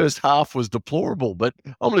 My first half was deplorable, but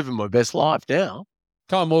I'm living my best life now.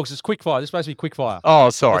 Come on, Morgs, it's quickfire. This is supposed to be quickfire. Oh,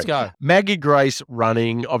 sorry. Let's go. Maggie Grace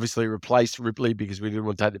running, obviously replaced Ripley because we didn't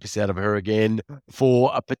want to take the piss out of her again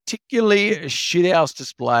for a particularly shithouse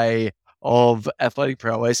display of athletic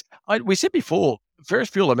prowess. We said before, Ferris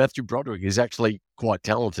Bueller, Matthew Broderick, is actually quite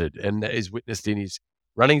talented and is witnessed in his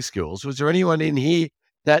running skills. Was there anyone in here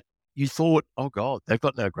that you thought, oh, God, they've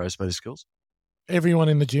got no gross motor skills? Everyone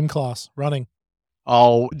in the gym class running.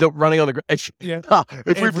 Oh, the running on the ground. Yeah.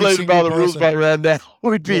 If we played by the rules by around now,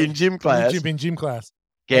 we'd be in gym class. We'd be in gym class.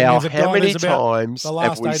 Gow, how many times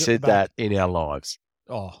have we said that in our lives?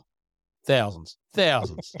 Oh, thousands.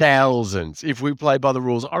 Thousands. If we play by the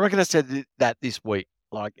rules. I reckon I said that this week.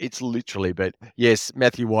 Like, it's literally, but yes,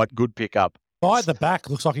 Matthew White, good pickup. Guy at the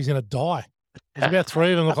back looks like he's going to die. There's about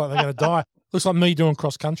 3 of them look like they're going to die. Looks like me doing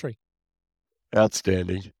cross country.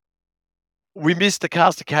 Outstanding. We missed the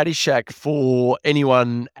cast of Caddyshack for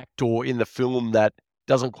anyone actor in the film that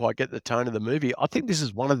doesn't quite get the tone of the movie. I think this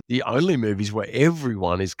is one of the only movies where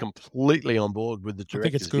everyone is completely on board with the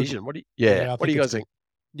director's vision. What do you guys think?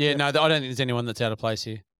 Yeah, no, I don't think there's anyone that's out of place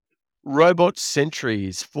here. Robot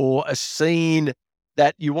sentries for a scene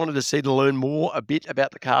that you wanted to see to learn more a bit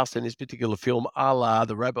about the cast in this particular film, a la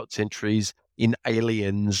the robot sentries in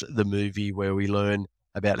Aliens, the movie, where we learn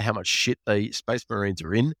about how much shit the Space Marines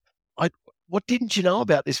are in. What didn't you know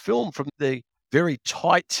about this film from the very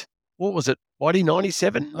tight, what was it, Whitey,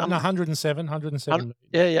 97? 107.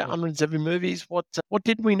 107 movies. What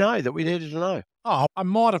didn't we know that we needed to know? Oh, I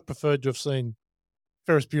might have preferred to have seen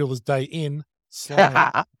Ferris Bueller's Day In.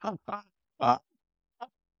 Slam.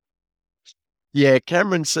 Yeah,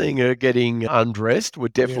 Cameron seeing her getting undressed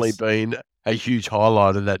would definitely Yes. been a huge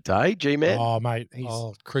highlight of that day. G-Man? Oh, mate.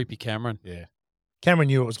 Creepy Cameron. Yeah. Cameron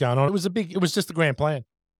knew what was going on. It was just a grand plan.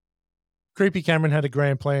 Creepy Cameron had a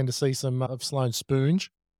grand plan to see some of Sloane's spoonge,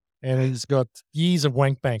 and he's got years of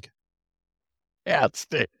wank bank.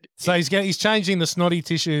 Outstanding. So he's changing the snotty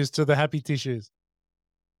tissues to the happy tissues.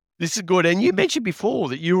 This is good. And you mentioned before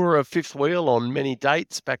that you were a fifth wheel on many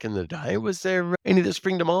dates back in the day. Was there any that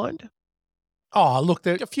spring to mind? Oh, look,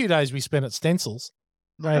 there a few days we spent at Stencils,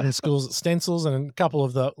 raiding schools at Stencils, and a couple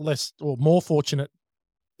of the less or more fortunate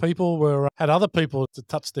people had other people to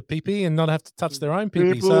touch their pee-pee and not have to touch their own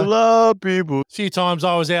pee-pee. People So love people. a few times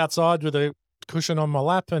I was outside with a cushion on my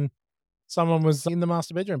lap and someone was in the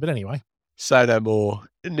master bedroom. But anyway. Say no more.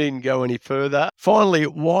 Didn't go any further. Finally,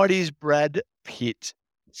 why is Brad Pitt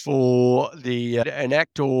for an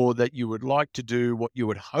actor that you would like to do what you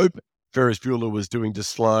would hope Ferris Bueller was doing to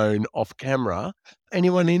Sloane off camera?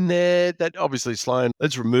 Anyone in there that obviously Sloane,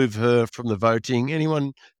 let's remove her from the voting.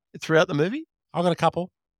 Anyone throughout the movie? I've got a couple.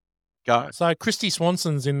 Go. So Christy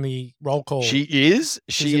Swanson's in the roll call. She is.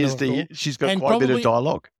 She's She's got And quite a bit of probably-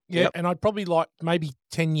 dialogue. Yeah, Yep. and I'd probably like maybe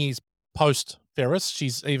 10 years post Ferris.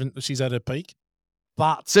 She's at her peak.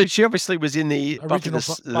 But So she obviously was in the Original the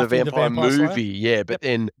Buffy the Vampire Vampire Slayer? movie, yeah. But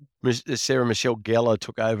then Sarah Michelle Gellar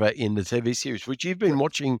took over in the TV series, which you've been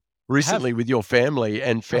watching recently with your family,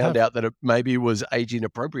 and found out that it maybe was age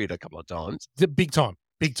inappropriate a couple of times. big time.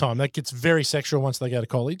 That gets very sexual once they go to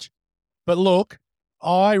college. But look,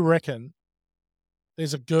 I reckon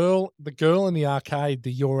there's the girl in the arcade,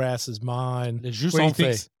 the Your Ass Is Mine. Les Jeux When he sont faits.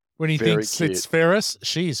 thinks, when he Very thinks it's cute. Ferris,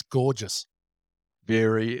 she is gorgeous.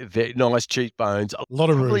 Very, very nice cheekbones. A lot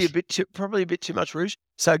of Probably rouge. probably a bit too much rouge.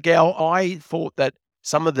 So, Gal, I thought that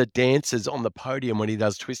some of the dancers on the podium when he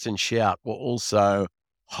does Twist and Shout were also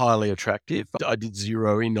highly attractive. I did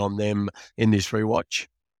zero in on them in this rewatch.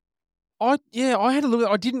 I had a look.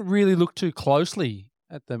 I didn't really look too closely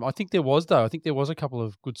at them. I think there was, though. I think there was a couple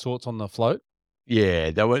of good sorts on the float.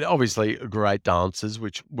 Yeah, they were obviously great dancers,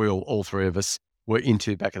 which all three of us were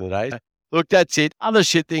into back in the day. Look, that's it. Other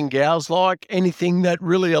shit thing, gals, like anything that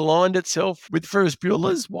really aligned itself with Ferris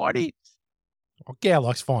Bueller's Whitey. Oh, Gal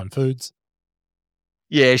likes fine foods.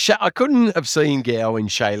 Yeah, I couldn't have seen Gow in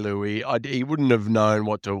Shea Louie. He wouldn't have known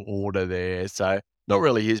what to order there. So not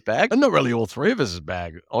really his bag, and not really all three of us'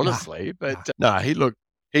 bag, honestly. But no,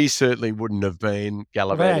 he certainly wouldn't have been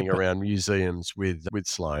gallivanting around museums with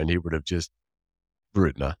Sloane. He would have just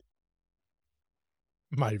ridden her.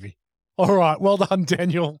 Maybe. All right. Well done,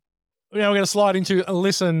 Daniel. Now we're going to slide into a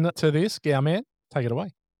listen to this. Gow man, take it away.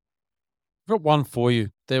 I've got one for you.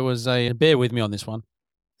 There was bear with me on this one.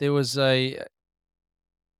 There was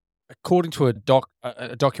according to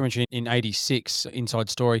a documentary in '86, Inside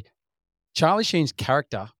Story, Charlie Sheen's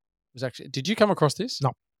character was actually, did you come across this?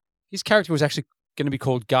 No. His character was actually going to be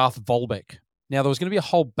called Garth Volbeck. Now, there was going to be a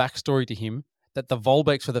whole backstory to him, that the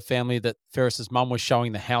Volbecks were the family that Ferris's mum was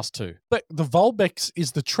showing the house to. But the Volbex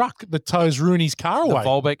is the truck that tows Rooney's car The away.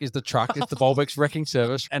 Volbeck is the truck. It's the Volbeck's wrecking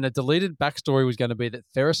service. And a deleted backstory was going to be that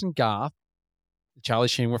Ferris and Garth, Charlie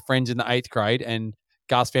Sheen, were friends in the 8th grade, and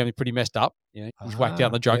Garth's family pretty messed up. You know, he's whacked out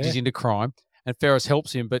on the drugs. yeah. He's into crime. And Ferris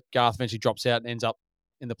helps him, but Garth eventually drops out and ends up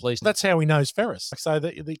in the police. That's how he knows Ferris. So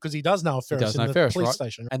that because he does know a Ferris does in know the Ferris, police right?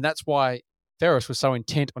 station. And that's why Ferris was so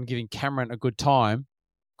intent on giving Cameron a good time,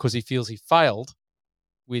 because he feels he failed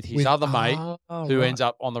with his other mate who right. ends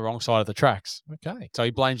up on the wrong side of the tracks. Okay. So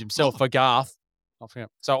he blames himself for Garth.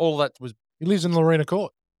 So all that was... He lives in Lorena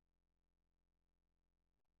Court.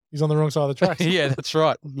 He's on the wrong side of the tracks. Yeah, that's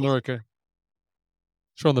right. Lurica.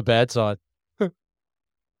 It's on the bad side.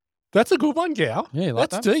 That's a good one, Gow. Yeah, you like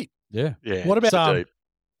That's that? deep. Yeah. Yeah. What about deep.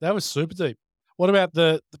 That was super deep. What about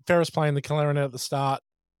the Ferris playing the clarinet at the start?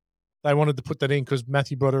 They wanted to put that in because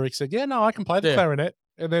Matthew Broderick said, "Yeah, no, I can play the clarinet."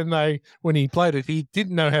 And then when he played it, he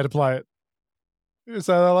didn't know how to play it.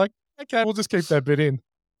 So they're like, "Okay, we'll just keep that bit in."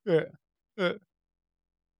 Yeah.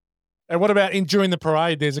 And what about during the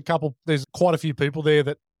parade? There's quite a few people there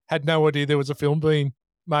that had no idea there was a film being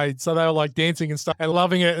made. So they were like dancing and stuff and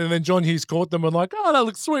loving it. And then John Hughes caught them and like, "Oh, that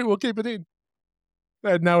looks sweet. We'll keep it in." They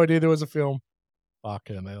had no idea there was a film.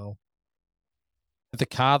 Fucking hell. The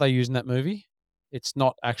car they use in that movie, it's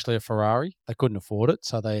not actually a Ferrari. They couldn't afford it,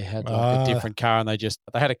 so they had like a different car, and they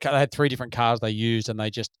had 3 different cars they used, and they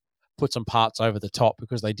just put some parts over the top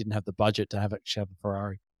because they didn't have the budget to have a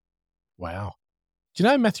Ferrari. Wow. Do you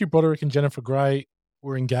know Matthew Broderick and Jennifer Grey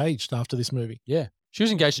were engaged after this movie? Yeah, she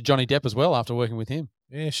was engaged to Johnny Depp as well after working with him.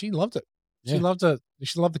 Yeah, she loved it. She Yeah. loved it.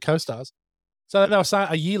 She loved the co-stars. So they were saying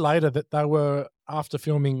a year later that they were, after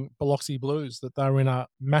filming Biloxi Blues, that they were in a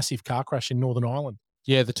massive car crash in Northern Ireland.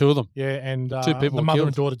 Yeah, the two of them. Yeah, and Two people the were mother killed.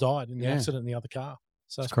 and daughter died in the Yeah. accident in the other car.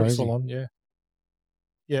 So It's it's pretty crazy. full on, yeah.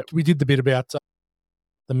 Yeah, we did the bit about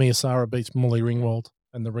the Mia Sara beats Molly Ringwald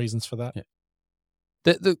and the reasons for that. Yeah.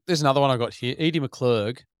 There's another one I got here. Edie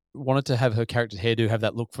McClurg wanted to have her character's hairdo have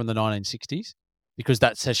that look from the 1960s because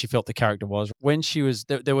that's how she felt the character was. When she was,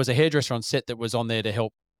 there was a hairdresser on set that was on there to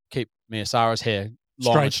help keep Mia Sara's hair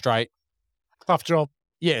long and straight. Tough job.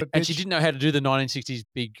 Yeah, But and bitch. she didn't know how to do the 1960s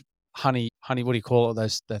big honey, what do you call it?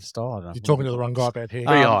 That style. I don't know. You're talking to the wrong guy about hair.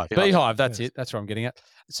 Beehive. That's Yes. it. That's what I'm getting at.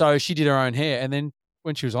 So she did her own hair, and then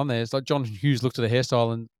when she was on there, it's like John Hughes looked at the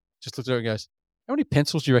hairstyle and just looked at her and goes, "How many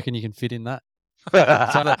pencils do you reckon you can fit in that?" So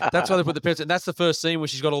that's why they put the pencil. And that's the first scene where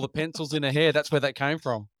she's got all the pencils in her hair. That's where that came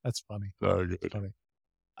from. That's funny. So good. Funny.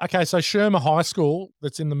 Okay, so Shermer High School,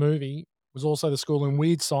 that's in the movie, was also the school in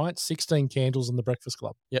Weird Science, 16 Candles and the Breakfast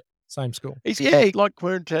Club. Yep. Same school. He's like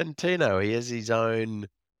Quentin Tarantino. He has his own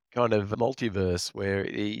kind of multiverse where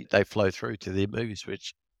they flow through to their movies,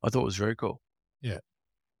 which I thought was very cool.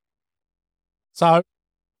 So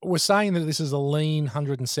we're saying that this is a lean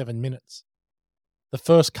 107 minutes. The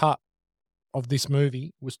first cut of this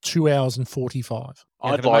movie was 2 hours and 45.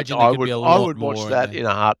 I can imagine there could be a I lot would more watch in that there. in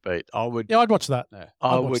a heartbeat. I would. Yeah, I'd watch that. Yeah.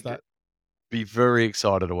 I I'd watch would that. be very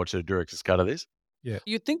excited to watch the director's cut of this.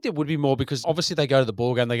 You'd think there would be more because obviously they go to the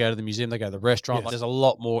ball game, they go to the museum, they go to the restaurant. Yes. Like, there's a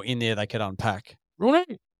lot more in there they could unpack.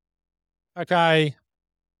 Right. Okay.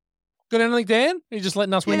 Got anything, Dan? Are you just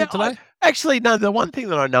letting us wing it today? Actually, no, the one thing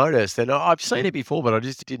that I noticed, and I've seen it before, but I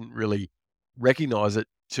just didn't really recognize it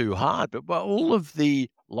too hard, but all of the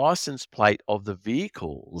license plate of the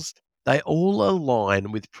vehicles, they all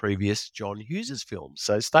align with previous John Hughes films.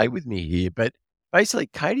 So stay with me here. But basically,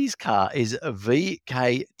 Katie's car is a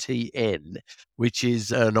VKTN, which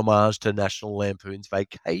is an homage to National Lampoon's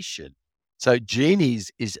Vacation. So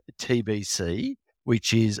Jeannie's is TBC,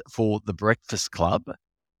 which is for The Breakfast Club.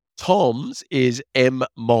 Tom's is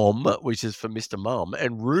M-Mom, which is for Mr. Mum.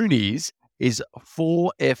 And Rooney's is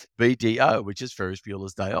 4FBDO, which is Ferris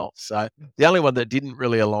Bueller's Day Off. So the only one that didn't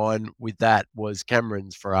really align with that was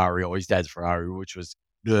Cameron's Ferrari, or his dad's Ferrari, which was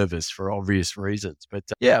Nervous for obvious reasons. But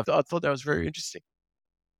yeah, I thought that was very interesting.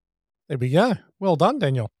 There we go. Well done,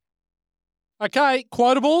 Daniel. Okay,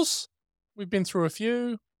 quotables. We've been through a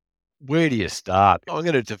few. Where do you start? I'm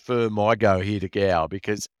going to defer my go here to Gow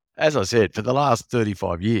because, as I said, for the last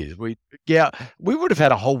 35 years, we would have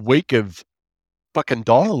had a whole week of fucking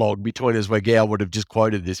dialogue between us where Gow would have just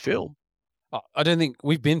quoted this film. Oh, I don't think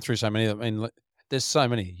we've been through so many. I mean, there's so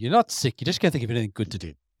many. You're not sick. You just can't think of anything good to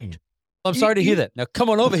do. I'm sorry to hear that. Now come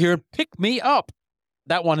on over here and pick me up.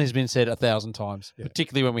 That one has been said 1,000 times,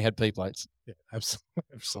 particularly when we had P plates. Yeah,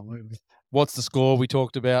 absolutely. What's the score we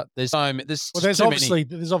talked about? There's so many. There's obviously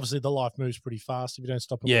the life moves pretty fast. If you don't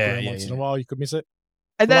stop and look around once in a while, you could miss it.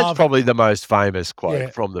 And that's probably the most famous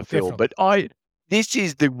quote from the film. Definitely. But this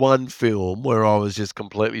is the one film where I was just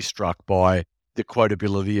completely struck by the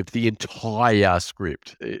quotability of the entire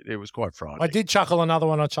script. It was quite frightening. I did chuckle. Another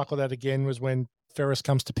one I chuckled at again was when Ferris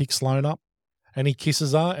comes to pick Sloane up and he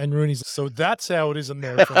kisses her and Rooney's, so that's how it is in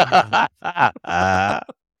America.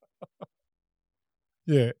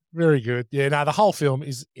 Yeah, very good. Yeah, no, the whole film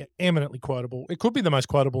is eminently quotable. It could be the most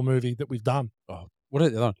quotable movie that we've done. Oh, what are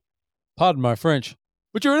they? Pardon my French,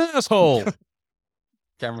 but you're an asshole.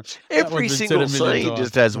 Cameron, Every single scene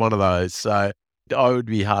just has one of those. So I would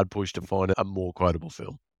be hard pushed to find a more quotable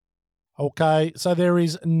film. Okay, so there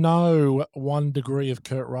is no 1 degree of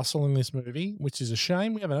Kurt Russell in this movie, which is a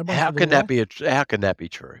shame. We haven't had one. How can that be? How can that be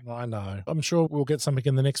true? I know. I'm sure we'll get something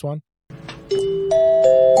in the next one.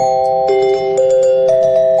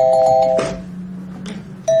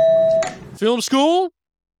 Film school?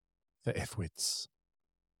 The F-wits.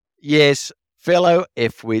 Yes, fellow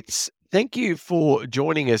F-wits, thank you for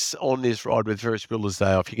joining us on this ride with Ferris Bueller's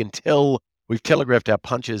Day Off. You can tell we've telegraphed our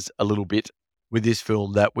punches a little bit with this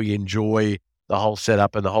film, that we enjoy the whole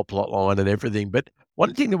setup and the whole plot line and everything. But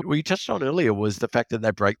one thing that we touched on earlier was the fact that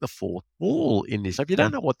they break the fourth wall in this. If you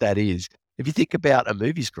don't know what that is, if you think about a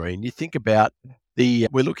movie screen, you think about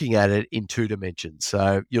we're looking at it in 2 dimensions.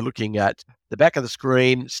 So you're looking at the back of the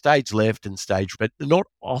screen, stage left and stage, but not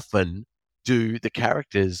often do the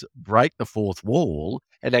characters break the fourth wall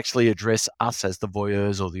and actually address us as the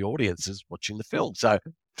voyeurs or the audiences watching the film. So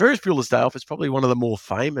Ferris Bueller's Day Off is probably one of the more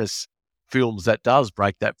famous films that does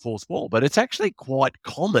break that fourth wall, but it's actually quite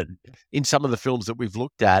common in some of the films that we've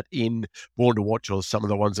looked at in Born to Watch or some of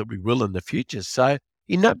the ones that we will in the future. So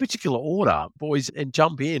in no particular order, boys, and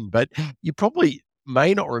jump in, but you probably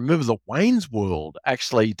may not remember that Wayne's World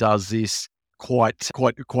actually does this quite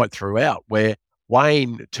throughout, where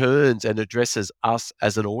Wayne turns and addresses us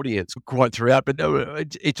as an audience quite throughout, but no,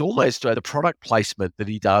 it's almost the product placement that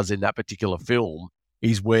he does in that particular film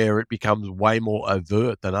is where it becomes way more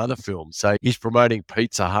overt than other films. So he's promoting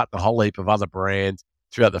Pizza Hut and a whole heap of other brands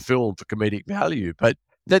throughout the film for comedic value, but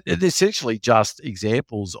they're essentially just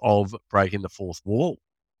examples of breaking the fourth wall.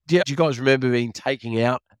 Do you guys remember being taken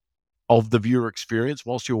out of the viewer experience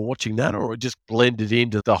whilst you were watching that, or it just blended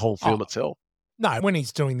into the whole film itself? No, when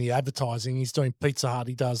he's doing the advertising, he's doing Pizza Hut.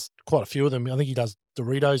 He does quite a few of them. I think he does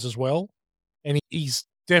Doritos as well. And he's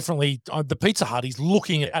definitely, the Pizza Hut, he's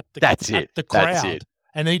looking at the crowd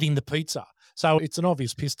and eating the pizza. So it's an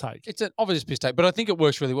obvious piss take. It's an obvious piss take, but I think it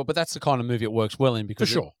works really well. But that's the kind of movie it works well in because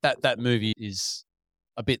For sure. that movie is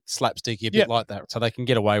a bit slapsticky, a bit like that. So they can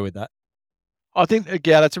get away with that. I think,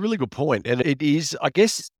 yeah, that's a really good point. And it is, I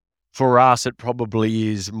guess, for us, it probably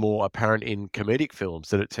is more apparent in comedic films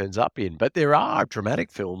that it turns up in. But there are dramatic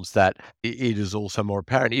films that it is also more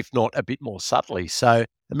apparent, if not a bit more subtly. So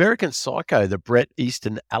American Psycho, the Bret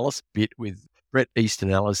Easton Ellis bit with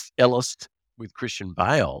Ellis with Christian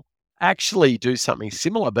Bale, actually do something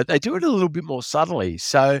similar, but they do it a little bit more subtly.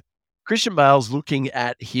 So Christian Bale's looking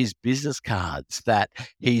at his business cards that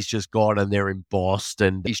he's just got and they're embossed,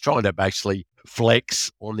 and he's trying to basically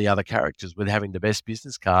flex on the other characters with having the best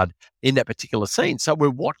business card in that particular scene. So we're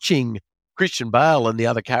watching Christian Bale and the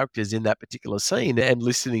other characters in that particular scene and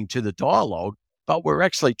listening to the dialogue, but we're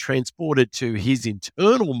actually transported to his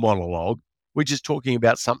internal monologue, which is talking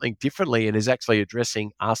about something differently and is actually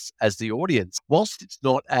addressing us as the audience. Whilst it's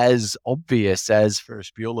not as obvious as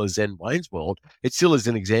Ferris Bueller's and Wayne's World, it still is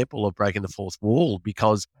an example of breaking the fourth wall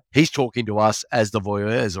because he's talking to us as the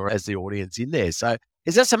voyeurs or as the audience in there. So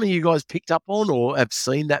is that something you guys picked up on or have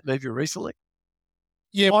seen that movie recently?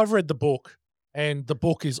 Yeah, I've read the book, and the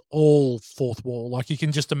book is all fourth wall. Like, you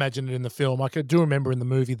can just imagine it in the film. I do remember in the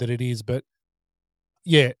movie that it is, but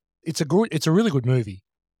yeah, it's a really good movie.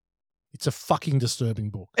 It's a fucking disturbing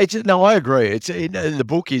book. No, I agree. And the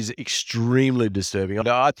book is extremely disturbing.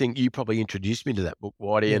 I think you probably introduced me to that book,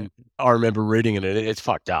 Whitey, and I remember reading it, and it's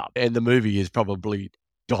fucked up. And the movie is probably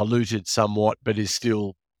diluted somewhat, but is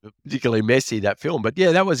still particularly messy, that film. But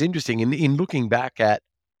yeah, that was interesting. In looking back at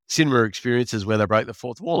cinema experiences where they break the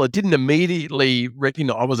fourth wall, it didn't immediately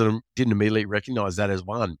recognize that as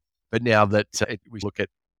one. But now that we look at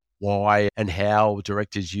why and how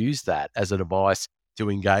directors use that as a device to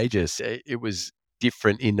engage us, it was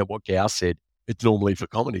different in what Gow said. It's normally for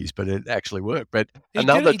comedies, but it actually worked. But he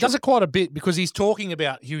does it quite a bit because he's talking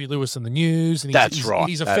about Huey Lewis and the news, and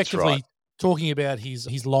he's effectively talking about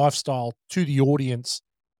his lifestyle to the audience.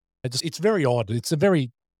 It's very odd.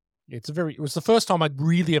 It was the first time I'd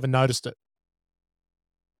really ever noticed it.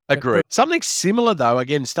 Agree. Something similar, though,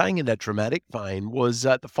 again, staying in that dramatic vein, was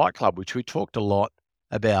the Fight Club, which we talked a lot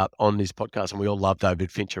about on this podcast, and we all love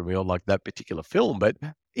David Fincher, and we all like that particular film. But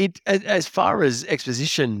as far as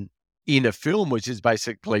exposition in a film, which is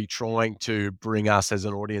basically trying to bring us as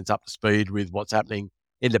an audience up to speed with what's happening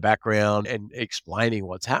in the background and explaining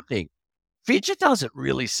what's happening, Fincher does it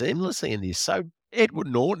really seamlessly in this. So Edward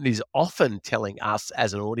Norton is often telling us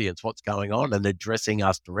as an audience what's going on and addressing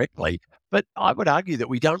us directly. But I would argue that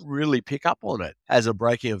we don't really pick up on it as a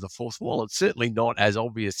breaking of the fourth wall. It's certainly not as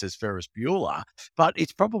obvious as Ferris Bueller, but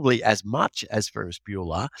it's probably as much as Ferris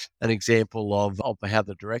Bueller, an example of how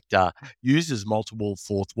the director uses multiple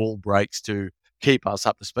fourth wall breaks to keep us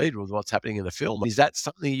up to speed with what's happening in the film. Is that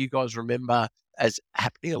something you guys remember as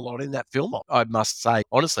happening a lot in that film? I must say,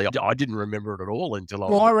 honestly, I didn't remember it at all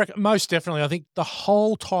until I reckon most definitely. I think the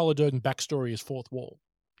whole Tyler Durden backstory is fourth wall.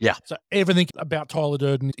 Yeah. So everything about Tyler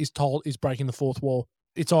Durden is breaking the fourth wall.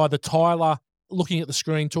 It's either Tyler looking at the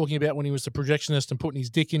screen, talking about when he was the projectionist and putting his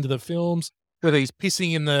dick into the films, whether he's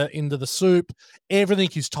pissing into the soup. Everything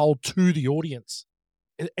is told to the audience.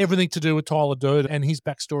 Everything to do with Tyler Durden and his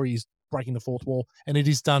backstory is breaking the fourth wall. And it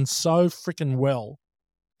is done so freaking well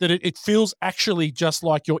that it feels actually just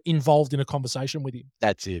like you're involved in a conversation with him.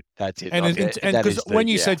 That's it. And because when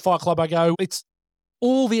you said Fight Club, I go, it's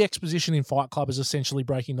all the exposition in Fight Club is essentially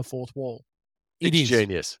breaking the fourth wall. It's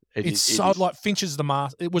genius. Like Fincher's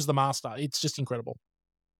it was the master. It's just incredible.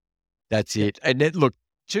 That's it. And then, look,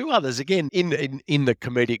 two others, again, in the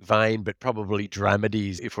comedic vein, but probably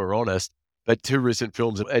dramedies, if we're honest, but two recent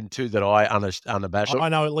films and two that I unabashed. I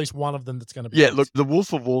know at least one of them that's going to be. Yeah, look, The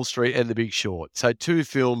Wolf of Wall Street and The Big Short. So two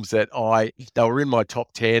films that they were in my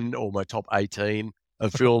top 10 or my top 18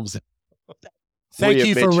 of films. Thank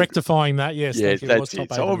you for rectifying that. Yes, thank you. That's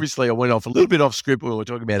it. So obviously I went off a little bit off script when we were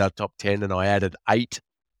talking about our top 10, and I added 8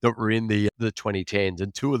 that were in the 2010s,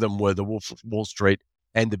 and 2 of them were The Wolf of Wall Street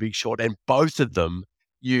and The Big Short, and both of them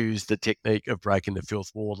used the technique of breaking the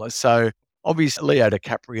fourth wall. So obviously Leo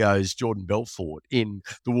DiCaprio's Jordan Belfort in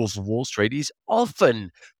The Wolf of Wall Street is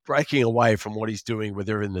often breaking away from what he's doing,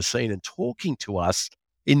 whether in the scene and talking to us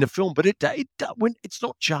in the film. But when it's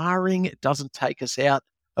not jarring, it doesn't take us out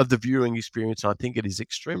of the viewing experience. I think it is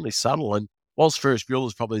extremely subtle. And whilst Ferris Bueller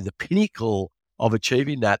is probably the pinnacle of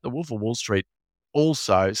achieving that, The Wolf of Wall Street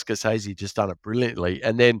also, Scorsese just done it brilliantly.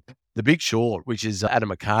 And then The Big Short, which is Adam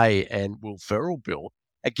McKay and Will Ferrell built.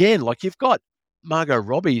 Again, like you've got Margot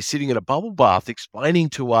Robbie sitting in a bubble bath explaining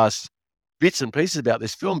to us bits and pieces about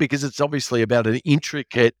this film, because it's obviously about an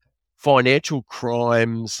intricate financial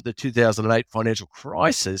crimes, the 2008 financial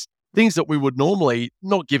crisis, things that we would normally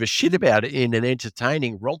not give a shit about in an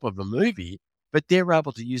entertaining romp of a movie, but they're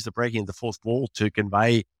able to use the breaking of the fourth wall to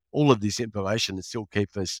convey all of this information and still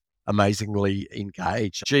keep us amazingly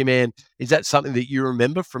engaged. G-Man, is that something that you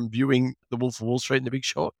remember from viewing The Wolf of Wall Street and The Big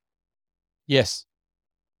Short? Yes.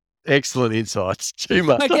 Excellent insights.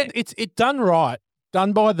 G-Man. Again, it's done right,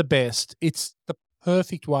 done by the best. It's the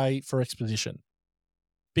perfect way for exposition,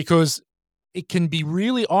 because it can be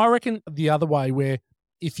really, I reckon, the other way, where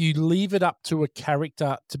if you leave it up to a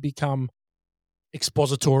character to become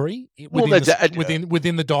expository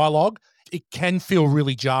within the dialogue, it can feel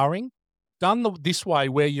really jarring. Done this way,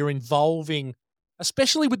 where you're involving,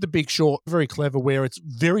 especially with The Big Short, very clever, where it's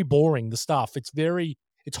very boring, the stuff.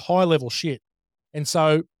 It's high level shit. And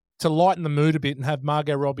so to lighten the mood a bit and have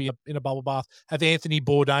Margot Robbie in a bubble bath, have Anthony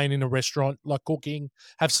Bourdain in a restaurant like cooking,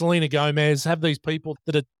 have Selena Gomez, have these people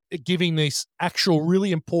that are giving this actual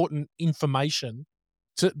really important information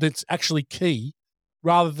that's actually key,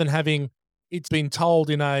 rather than having it's been told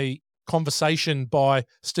in a conversation by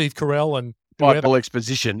Steve Carell and Bible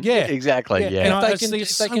exposition. Yeah, exactly. Yeah. And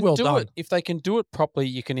if they can do it properly,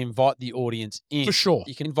 you can invite the audience in. For sure.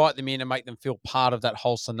 You can invite them in and make them feel part of that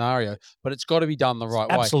whole scenario, but it's got to be done the right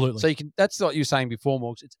way. Absolutely. So that's what you were saying before,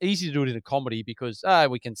 Morgs. It's easy to do it in a comedy because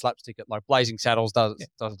we can slapstick it, like Blazing Saddles does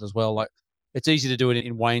it as well. Like, it's easy to do it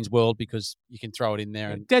in Wayne's World because you can throw it in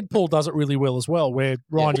there. And Deadpool does it really well as well, where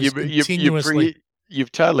Ryan just continuously...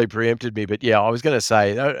 You've totally preempted me, but yeah, I was going to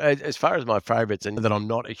say, as far as my favourites, and that I'm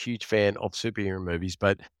not a huge fan of superhero movies,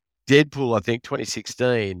 but Deadpool, I think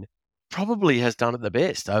 2016 probably has done it the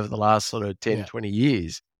best over the last sort of 10, 20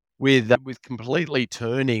 years, with completely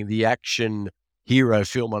turning the action hero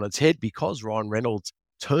film on its head, because Ryan Reynolds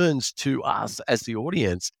turns to us as the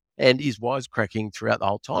audience and is wisecracking throughout the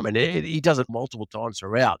whole time. And he does it multiple times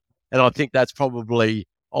throughout. And I think that's probably,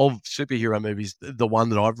 of superhero movies, the one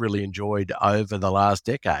that I've really enjoyed over the last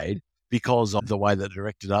decade, because of the way that the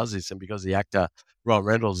director does this and because the actor, Ryan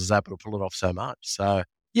Reynolds, is able to pull it off so much. So,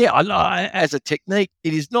 yeah, as a technique,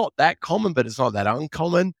 it is not that common, but it's not that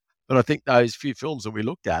uncommon. But I think those few films that we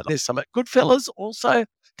looked at, there's some... Goodfellas also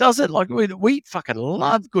does it. Like, we fucking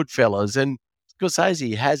love Goodfellas. And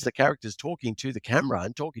Scorsese has the characters talking to the camera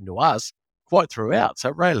and talking to us quite throughout.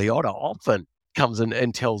 So Ray Liotta often comes in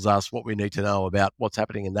and tells us what we need to know about what's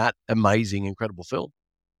happening in that amazing, incredible film.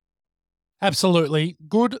 Absolutely.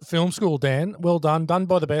 Good film school, Dan. Well done. Done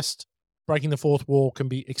by the best. Breaking the fourth wall can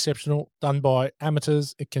be exceptional. Done by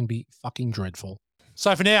amateurs, it can be fucking dreadful.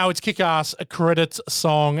 So for now, it's Kick-Ass, a credits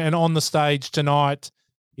song. And on the stage tonight,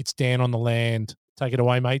 it's Dan on the Land. Take it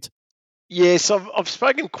away, mate. Yes, I've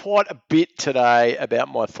spoken quite a bit today about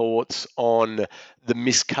my thoughts on the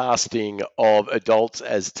miscasting of adults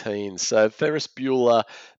as teens. So Ferris Bueller,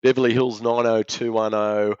 Beverly Hills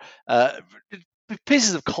 90210,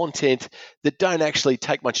 pieces of content that don't actually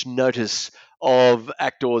take much notice of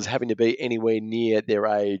actors having to be anywhere near their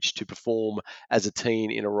age to perform as a teen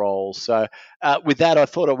in a role. So with that, I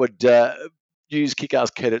thought I would use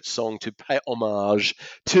Kick-Ass Credits song to pay homage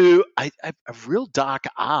to a real dark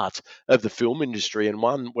art of the film industry, and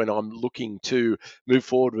one when I'm looking to move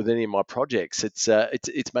forward with any of my projects.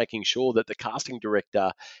 It's making sure that the casting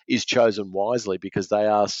director is chosen wisely, because they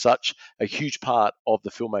are such a huge part of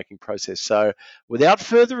the filmmaking process. So without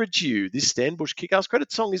further ado, this Stan Bush Kick-Ass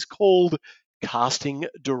Credits song is called Casting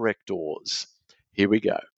Directors. Here we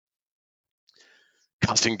go.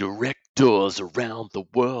 Casting directors around the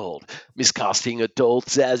world, miscasting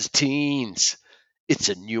adults as teens. It's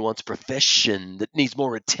a nuanced profession that needs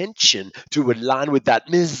more attention to align with that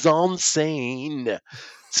mise-en-scène.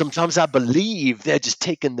 Sometimes I believe they're just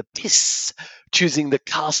taking the piss, choosing the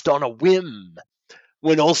cast on a whim.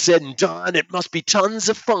 When all's said and done, it must be tons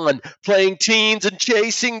of fun playing teens and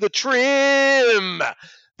chasing the trim.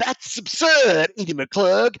 That's absurd. Edie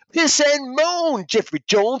McClurg, piss and moan. Jeffrey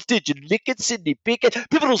Jones, Digit Lickett, Sidney Pickett,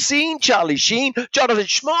 Pivotal Scene, Charlie Sheen, Jonathan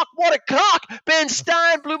Schmock, what a cock. Ben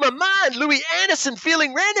Stein blew my mind. Louis Anderson,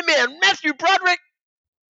 Feeling Random Man, Matthew Broderick.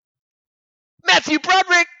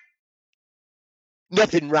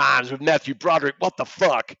 Nothing rhymes with Matthew Broderick. What the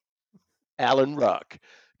fuck? Alan Ruck.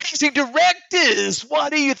 Casting directors,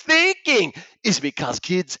 what are you thinking? Is it because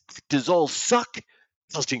kids actors all suck?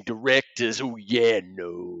 Casting directors, oh yeah,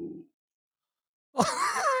 no.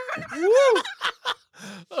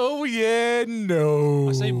 Oh yeah, no.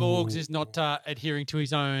 I see Morgs is not adhering to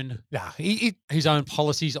his own his own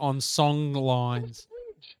policies on song lines.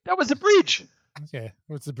 That was the bridge. Yeah,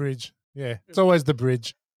 what's the bridge? Yeah, it's always the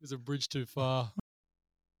bridge. There's a bridge too far.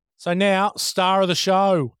 So now, star of the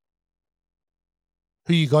show.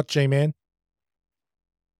 Who you got, G-Man?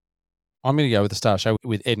 I'm going to go with the star show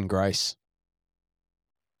with Ed and Grace.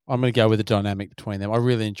 I'm going to go with the dynamic between them. I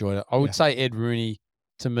really enjoyed it. I would say Ed Rooney,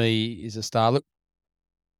 to me, is a star. Look,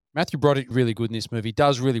 Matthew Broderick really good in this movie.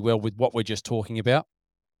 Does really well with what we're just talking about.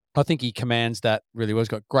 I think he commands that really well. He's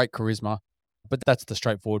got great charisma, but that's the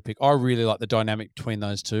straightforward pick. I really like the dynamic between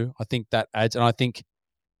those two. I think that adds, and I think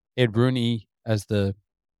Ed Rooney as the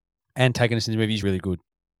antagonist in the movie is really good.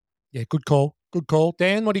 Yeah, good call. Good call.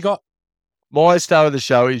 Dan, what do you got? My star of the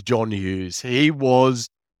show is John Hughes.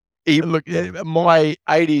 Look, my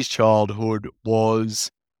 80s childhood was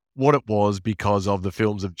what it was because of the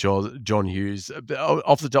films of John Hughes.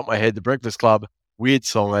 Off the top of my head, The Breakfast Club, Weird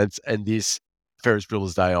Science, and this Ferris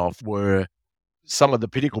Bueller's Day Off were some of the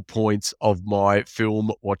pinnacle points of my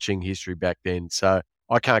film watching history back then. So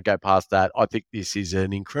I can't go past that. I think this is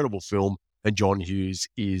an incredible film, and John Hughes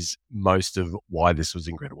is most of why this was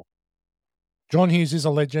incredible. John Hughes is a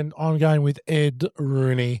legend. I'm going with Ed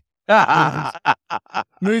Rooney.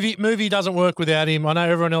 Movie doesn't work without him. I know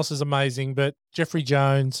everyone else is amazing, but Jeffrey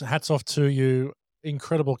Jones, hats off to you.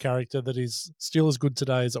 Incredible character that is still as good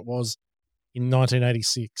today as it was in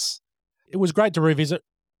 1986. It was great to revisit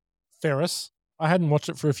Ferris. I hadn't watched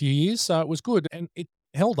it for a few years, so it was good, and it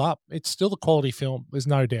held up. It's still a quality film, there's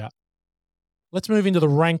no doubt. Let's move into the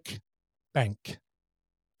rank bank.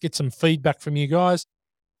 Get some feedback from you guys.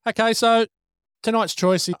 Okay, so tonight's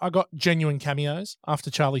choice, I got genuine cameos after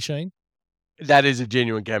Charlie Sheen. That is a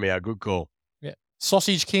genuine cameo. Good call. Yeah.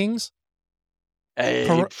 Sausage Kings.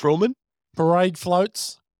 Fruman. Parade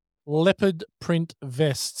floats. Leopard print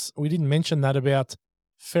vests. We didn't mention that about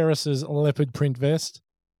Ferris's leopard print vest.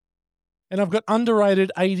 And I've got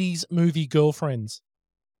underrated 80s movie girlfriends.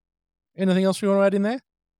 Anything else we want to add in there?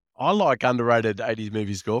 I like underrated 80s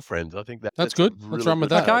movies girlfriends. I think that's good. Really Let's run with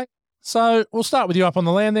that. Okay. So we'll start with you up on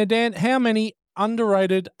the land there, Dan. How many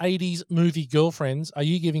underrated 80s movie girlfriends are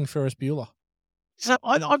you giving Ferris Bueller? So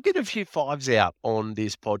I've got a few fives out on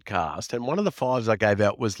this podcast, and one of the fives I gave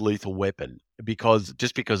out was Lethal Weapon because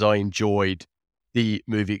I enjoyed the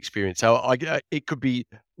movie experience. So it could be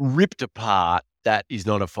ripped apart. That is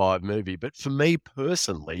not a 5 movie, but for me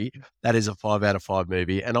personally, that is a 5 out of 5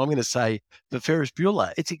 movie. And I'm going to say for Ferris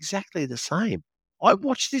Bueller, it's exactly the same. I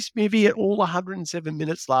watched this movie at all 107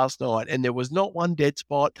 minutes last night, and there was not one dead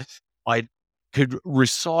spot. I could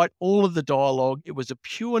recite all of the dialogue. It was a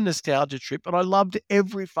pure nostalgia trip, and I loved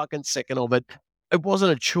every fucking second of it. It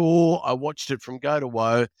wasn't a chore. I watched it from go to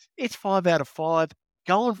woe. It's 5 out of 5.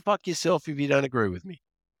 Go and fuck yourself if you don't agree with me.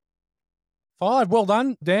 5. Well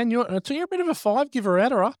done, Dan. You're a bit of a 5 giver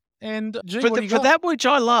out, all right? And G, what do you got? For that which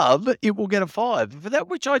I love, it will get a 5. For that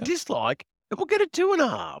which I dislike, it will get a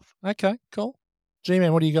 2.5. Okay, cool.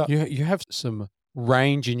 G-Man, what do you got? You have some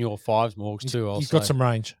range in your 5s, Morgs, too. You've got some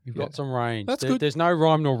range. You've got some range. That's good. There's no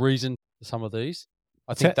rhyme nor reason for some of these.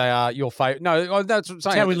 I think they are your favorite. No, that's what I'm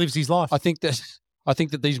saying. That's how he lives his life. I think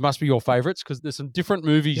that these must be your favorites because there's some different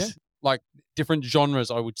movies, like different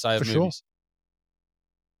genres, I would say, of movies.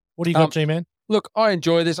 What do you got, G-Man? Look, I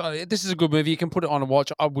enjoy this. This is a good movie. You can put it on and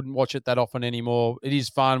watch. I wouldn't watch it that often anymore. It is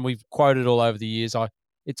fun. We've quoted all over the years.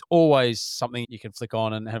 It's always something you can flick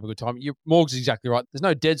on and have a good time. Morg's exactly right. There's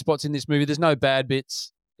no dead spots in this movie. There's no bad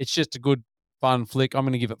bits. It's just a good, fun flick. I'm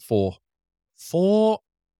going to give it 4. 4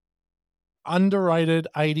 underrated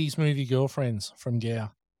 80s movie girlfriends from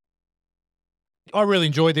Gow. I really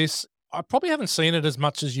enjoyed this. I probably haven't seen it as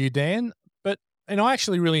much as you, Dan, and I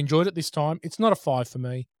actually really enjoyed it this time. It's not a 5 for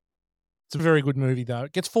me. It's a very good movie, though.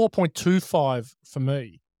 It gets 4.25 for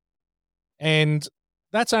me. And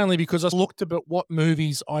that's only because I looked at what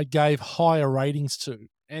movies I gave higher ratings to.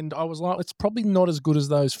 And I was like, it's probably not as good as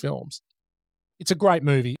those films. It's a great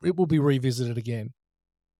movie. It will be revisited again.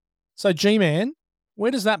 So, G-Man,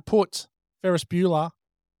 where does that put Ferris Bueller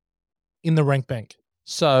in the rank bank?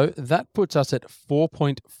 So that puts us at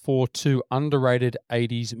 4.42 underrated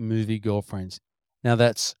 80s movie girlfriends. Now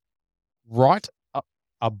that's right up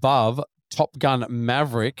above Top Gun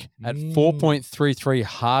Maverick at 4.33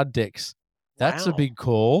 hard decks. That's a big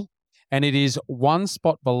call. And it is one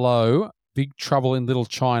spot below Big Trouble in Little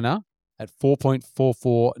China at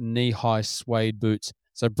 4.44 knee-high suede boots.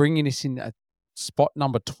 So bringing us in at spot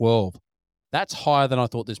number 12. That's higher than I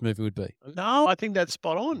thought this movie would be. No, I think that's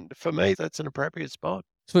spot on. For me, that's an appropriate spot.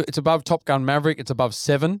 So it's above Top Gun Maverick. It's above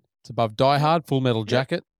Seven. It's above Die Hard, Full Metal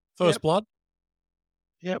Jacket. First Blood.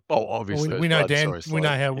 Yeah, well, obviously. We know Dan. We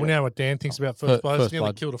know what Dan thinks about First Blood. It's nearly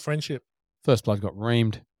Blood. killed a friendship. First Blood got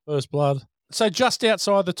reamed. First Blood. So just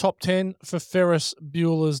outside the top 10 for Ferris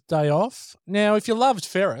Bueller's Day Off. Now, if you loved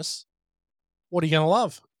Ferris, what are you going to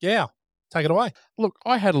love? Yeah, take it away. Look,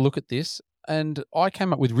 I had a look at this and I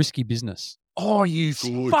came up with Risky Business. Oh, you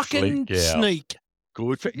Good fucking flick, yeah. sneak.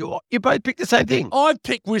 Good for you. You both picked the same thing. I've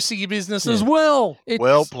picked Risky Business as well. It's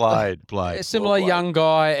Well played, a similar young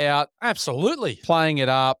guy out Absolutely. playing it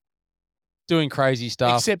up, doing crazy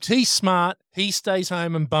stuff. Except he's smart. He stays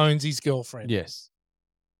home and bones his girlfriend. Yes.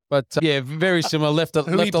 But yeah, very similar. Left Who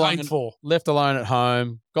he alone paid for. left alone at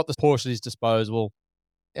home. Got the Porsche at his disposal.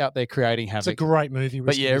 Out there creating havoc. It's a great movie. But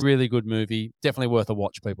Risky yeah, Business. really good movie. Definitely worth a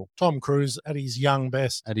watch, people. Tom Cruise at his young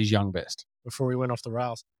best At his young best. before he went off the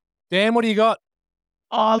rails. Dan, what do you got?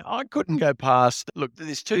 I couldn't go past. Look,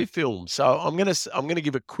 there's two films, so I'm gonna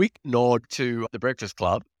give a quick nod to The Breakfast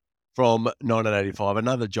Club from 1985,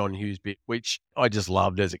 another John Hughes bit, which I just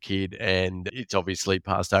loved as a kid, and it's obviously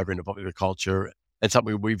passed over into popular culture and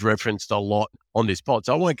something we've referenced a lot on this pod.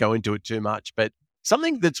 So I won't go into it too much, but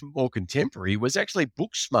something that's more contemporary was actually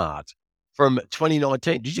Booksmart from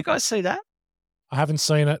 2019. Did you guys see that? I haven't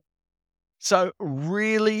seen it. So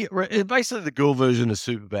really, basically the girl version of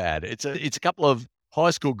Superbad. It's a couple of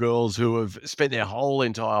high school girls who have spent their whole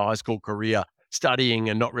entire high school career studying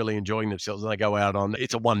and not really enjoying themselves. And they go out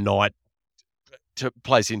it's a one night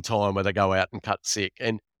place in time where they go out and cut sick.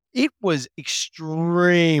 And it was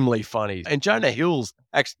extremely funny. And Jonah Hill's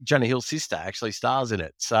sister actually stars in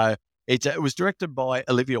it. So it was directed by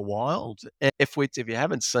Olivia Wilde. If you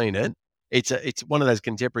haven't seen it, it's one of those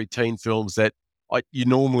contemporary teen films that you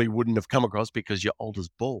normally wouldn't have come across because you're old as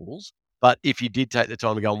balls. But if you did take the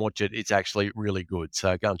time to go and watch it, it's actually really good.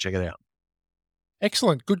 So go and check it out.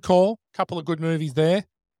 Excellent. Good call. Couple of good movies there.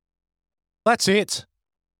 That's it.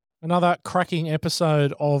 Another cracking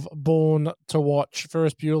episode of Born to Watch.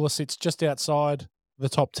 Ferris Bueller sits just outside the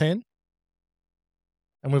top 10.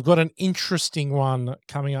 And we've got an interesting one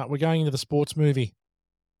coming up. We're going into the sports movie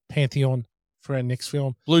Pantheon for our next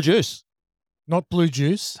film. Blue Juice. Not Blue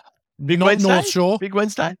Juice. Big not Wednesday? North Shore. Big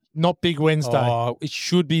Wednesday? Not Big Wednesday. Oh, it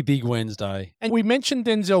should be Big Wednesday. And we mentioned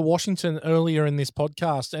Denzel Washington earlier in this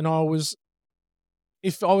podcast, and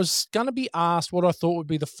if I was going to be asked what I thought would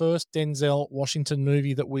be the first Denzel Washington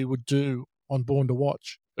movie that we would do on Born to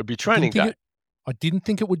Watch, It'd be Training Day. I didn't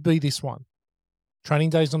think it would be this one. Training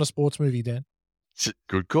Day is not a sports movie, Dan. It's a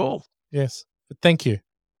good call. Yes, but thank you.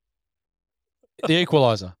 The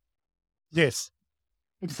Equalizer. Yes,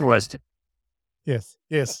 Interesting.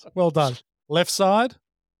 yes. Well done. Left side.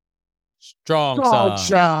 Strong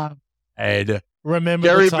side. And Remember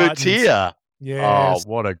Gary the Titans. Buttia. Yes. Oh,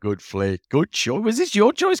 what a good flick. Good choice. Was this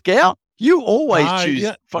your choice, Gal? You always No, choose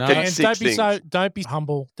yeah. fucking And six things. don't be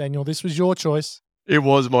humble, Daniel. This was your choice. It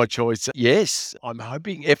was my choice. Yes, I'm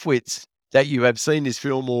hoping, F-Wits, that you have seen this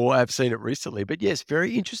film or have seen it recently. But yes,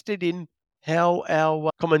 very interested in how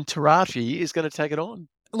our commentarati is going to take it on.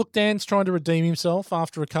 Look, Dan's trying to redeem himself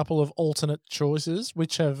after a couple of alternate choices,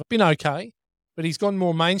 which have been okay, but he's gone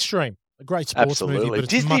more mainstream. A great sports movie, but it's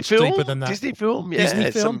Disney much film, deeper than that. Disney film, yeah.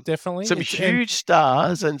 Disney film, definitely. Some It's- huge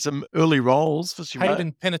stars and some early roles for sure.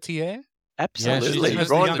 Hayden Panettiere. Absolutely. she's As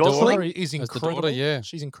the Ryan young Gosling. daughter is As the incredible. daughter, yeah.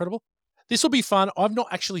 She's incredible. This will be fun. I've not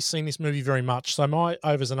actually seen this movie very much, so my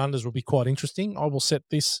overs and unders will be quite interesting. I will set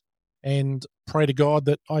this and pray to God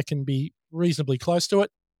that I can be reasonably close to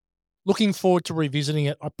it. Looking forward to revisiting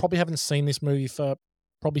it. I probably haven't seen this movie for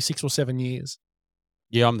probably 6 or 7 years,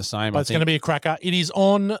 Yeah, I'm the same. but it's going to be a cracker. It is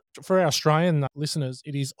on, for our Australian listeners,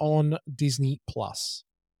 it is on Disney Plus.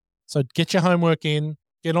 So get your homework in,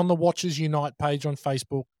 get on the Watchers Unite page on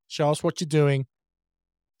Facebook, show us what you're doing,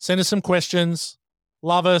 send us some questions,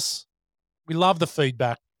 love us. We love the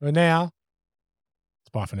feedback. And now, it's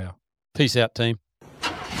bye for now. Peace out, team.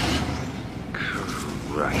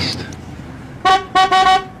 Christ.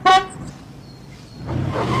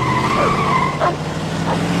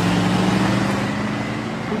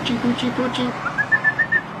 Poochie, poochie,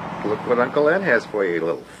 poochie. Look what Uncle Ed has for you,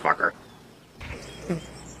 little fucker.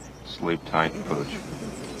 Sleep tight, Pooch.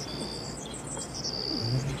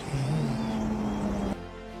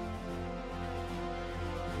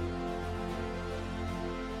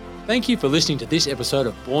 Thank you for listening to this episode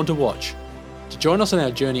of Born to Watch. To join us on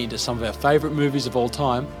our journey into some of our favourite movies of all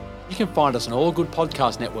time, you can find us on all good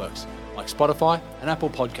podcast networks like Spotify and Apple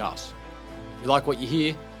Podcasts. If you like what you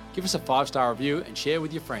hear, Give us a 5-star review and share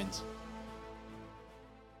with your friends.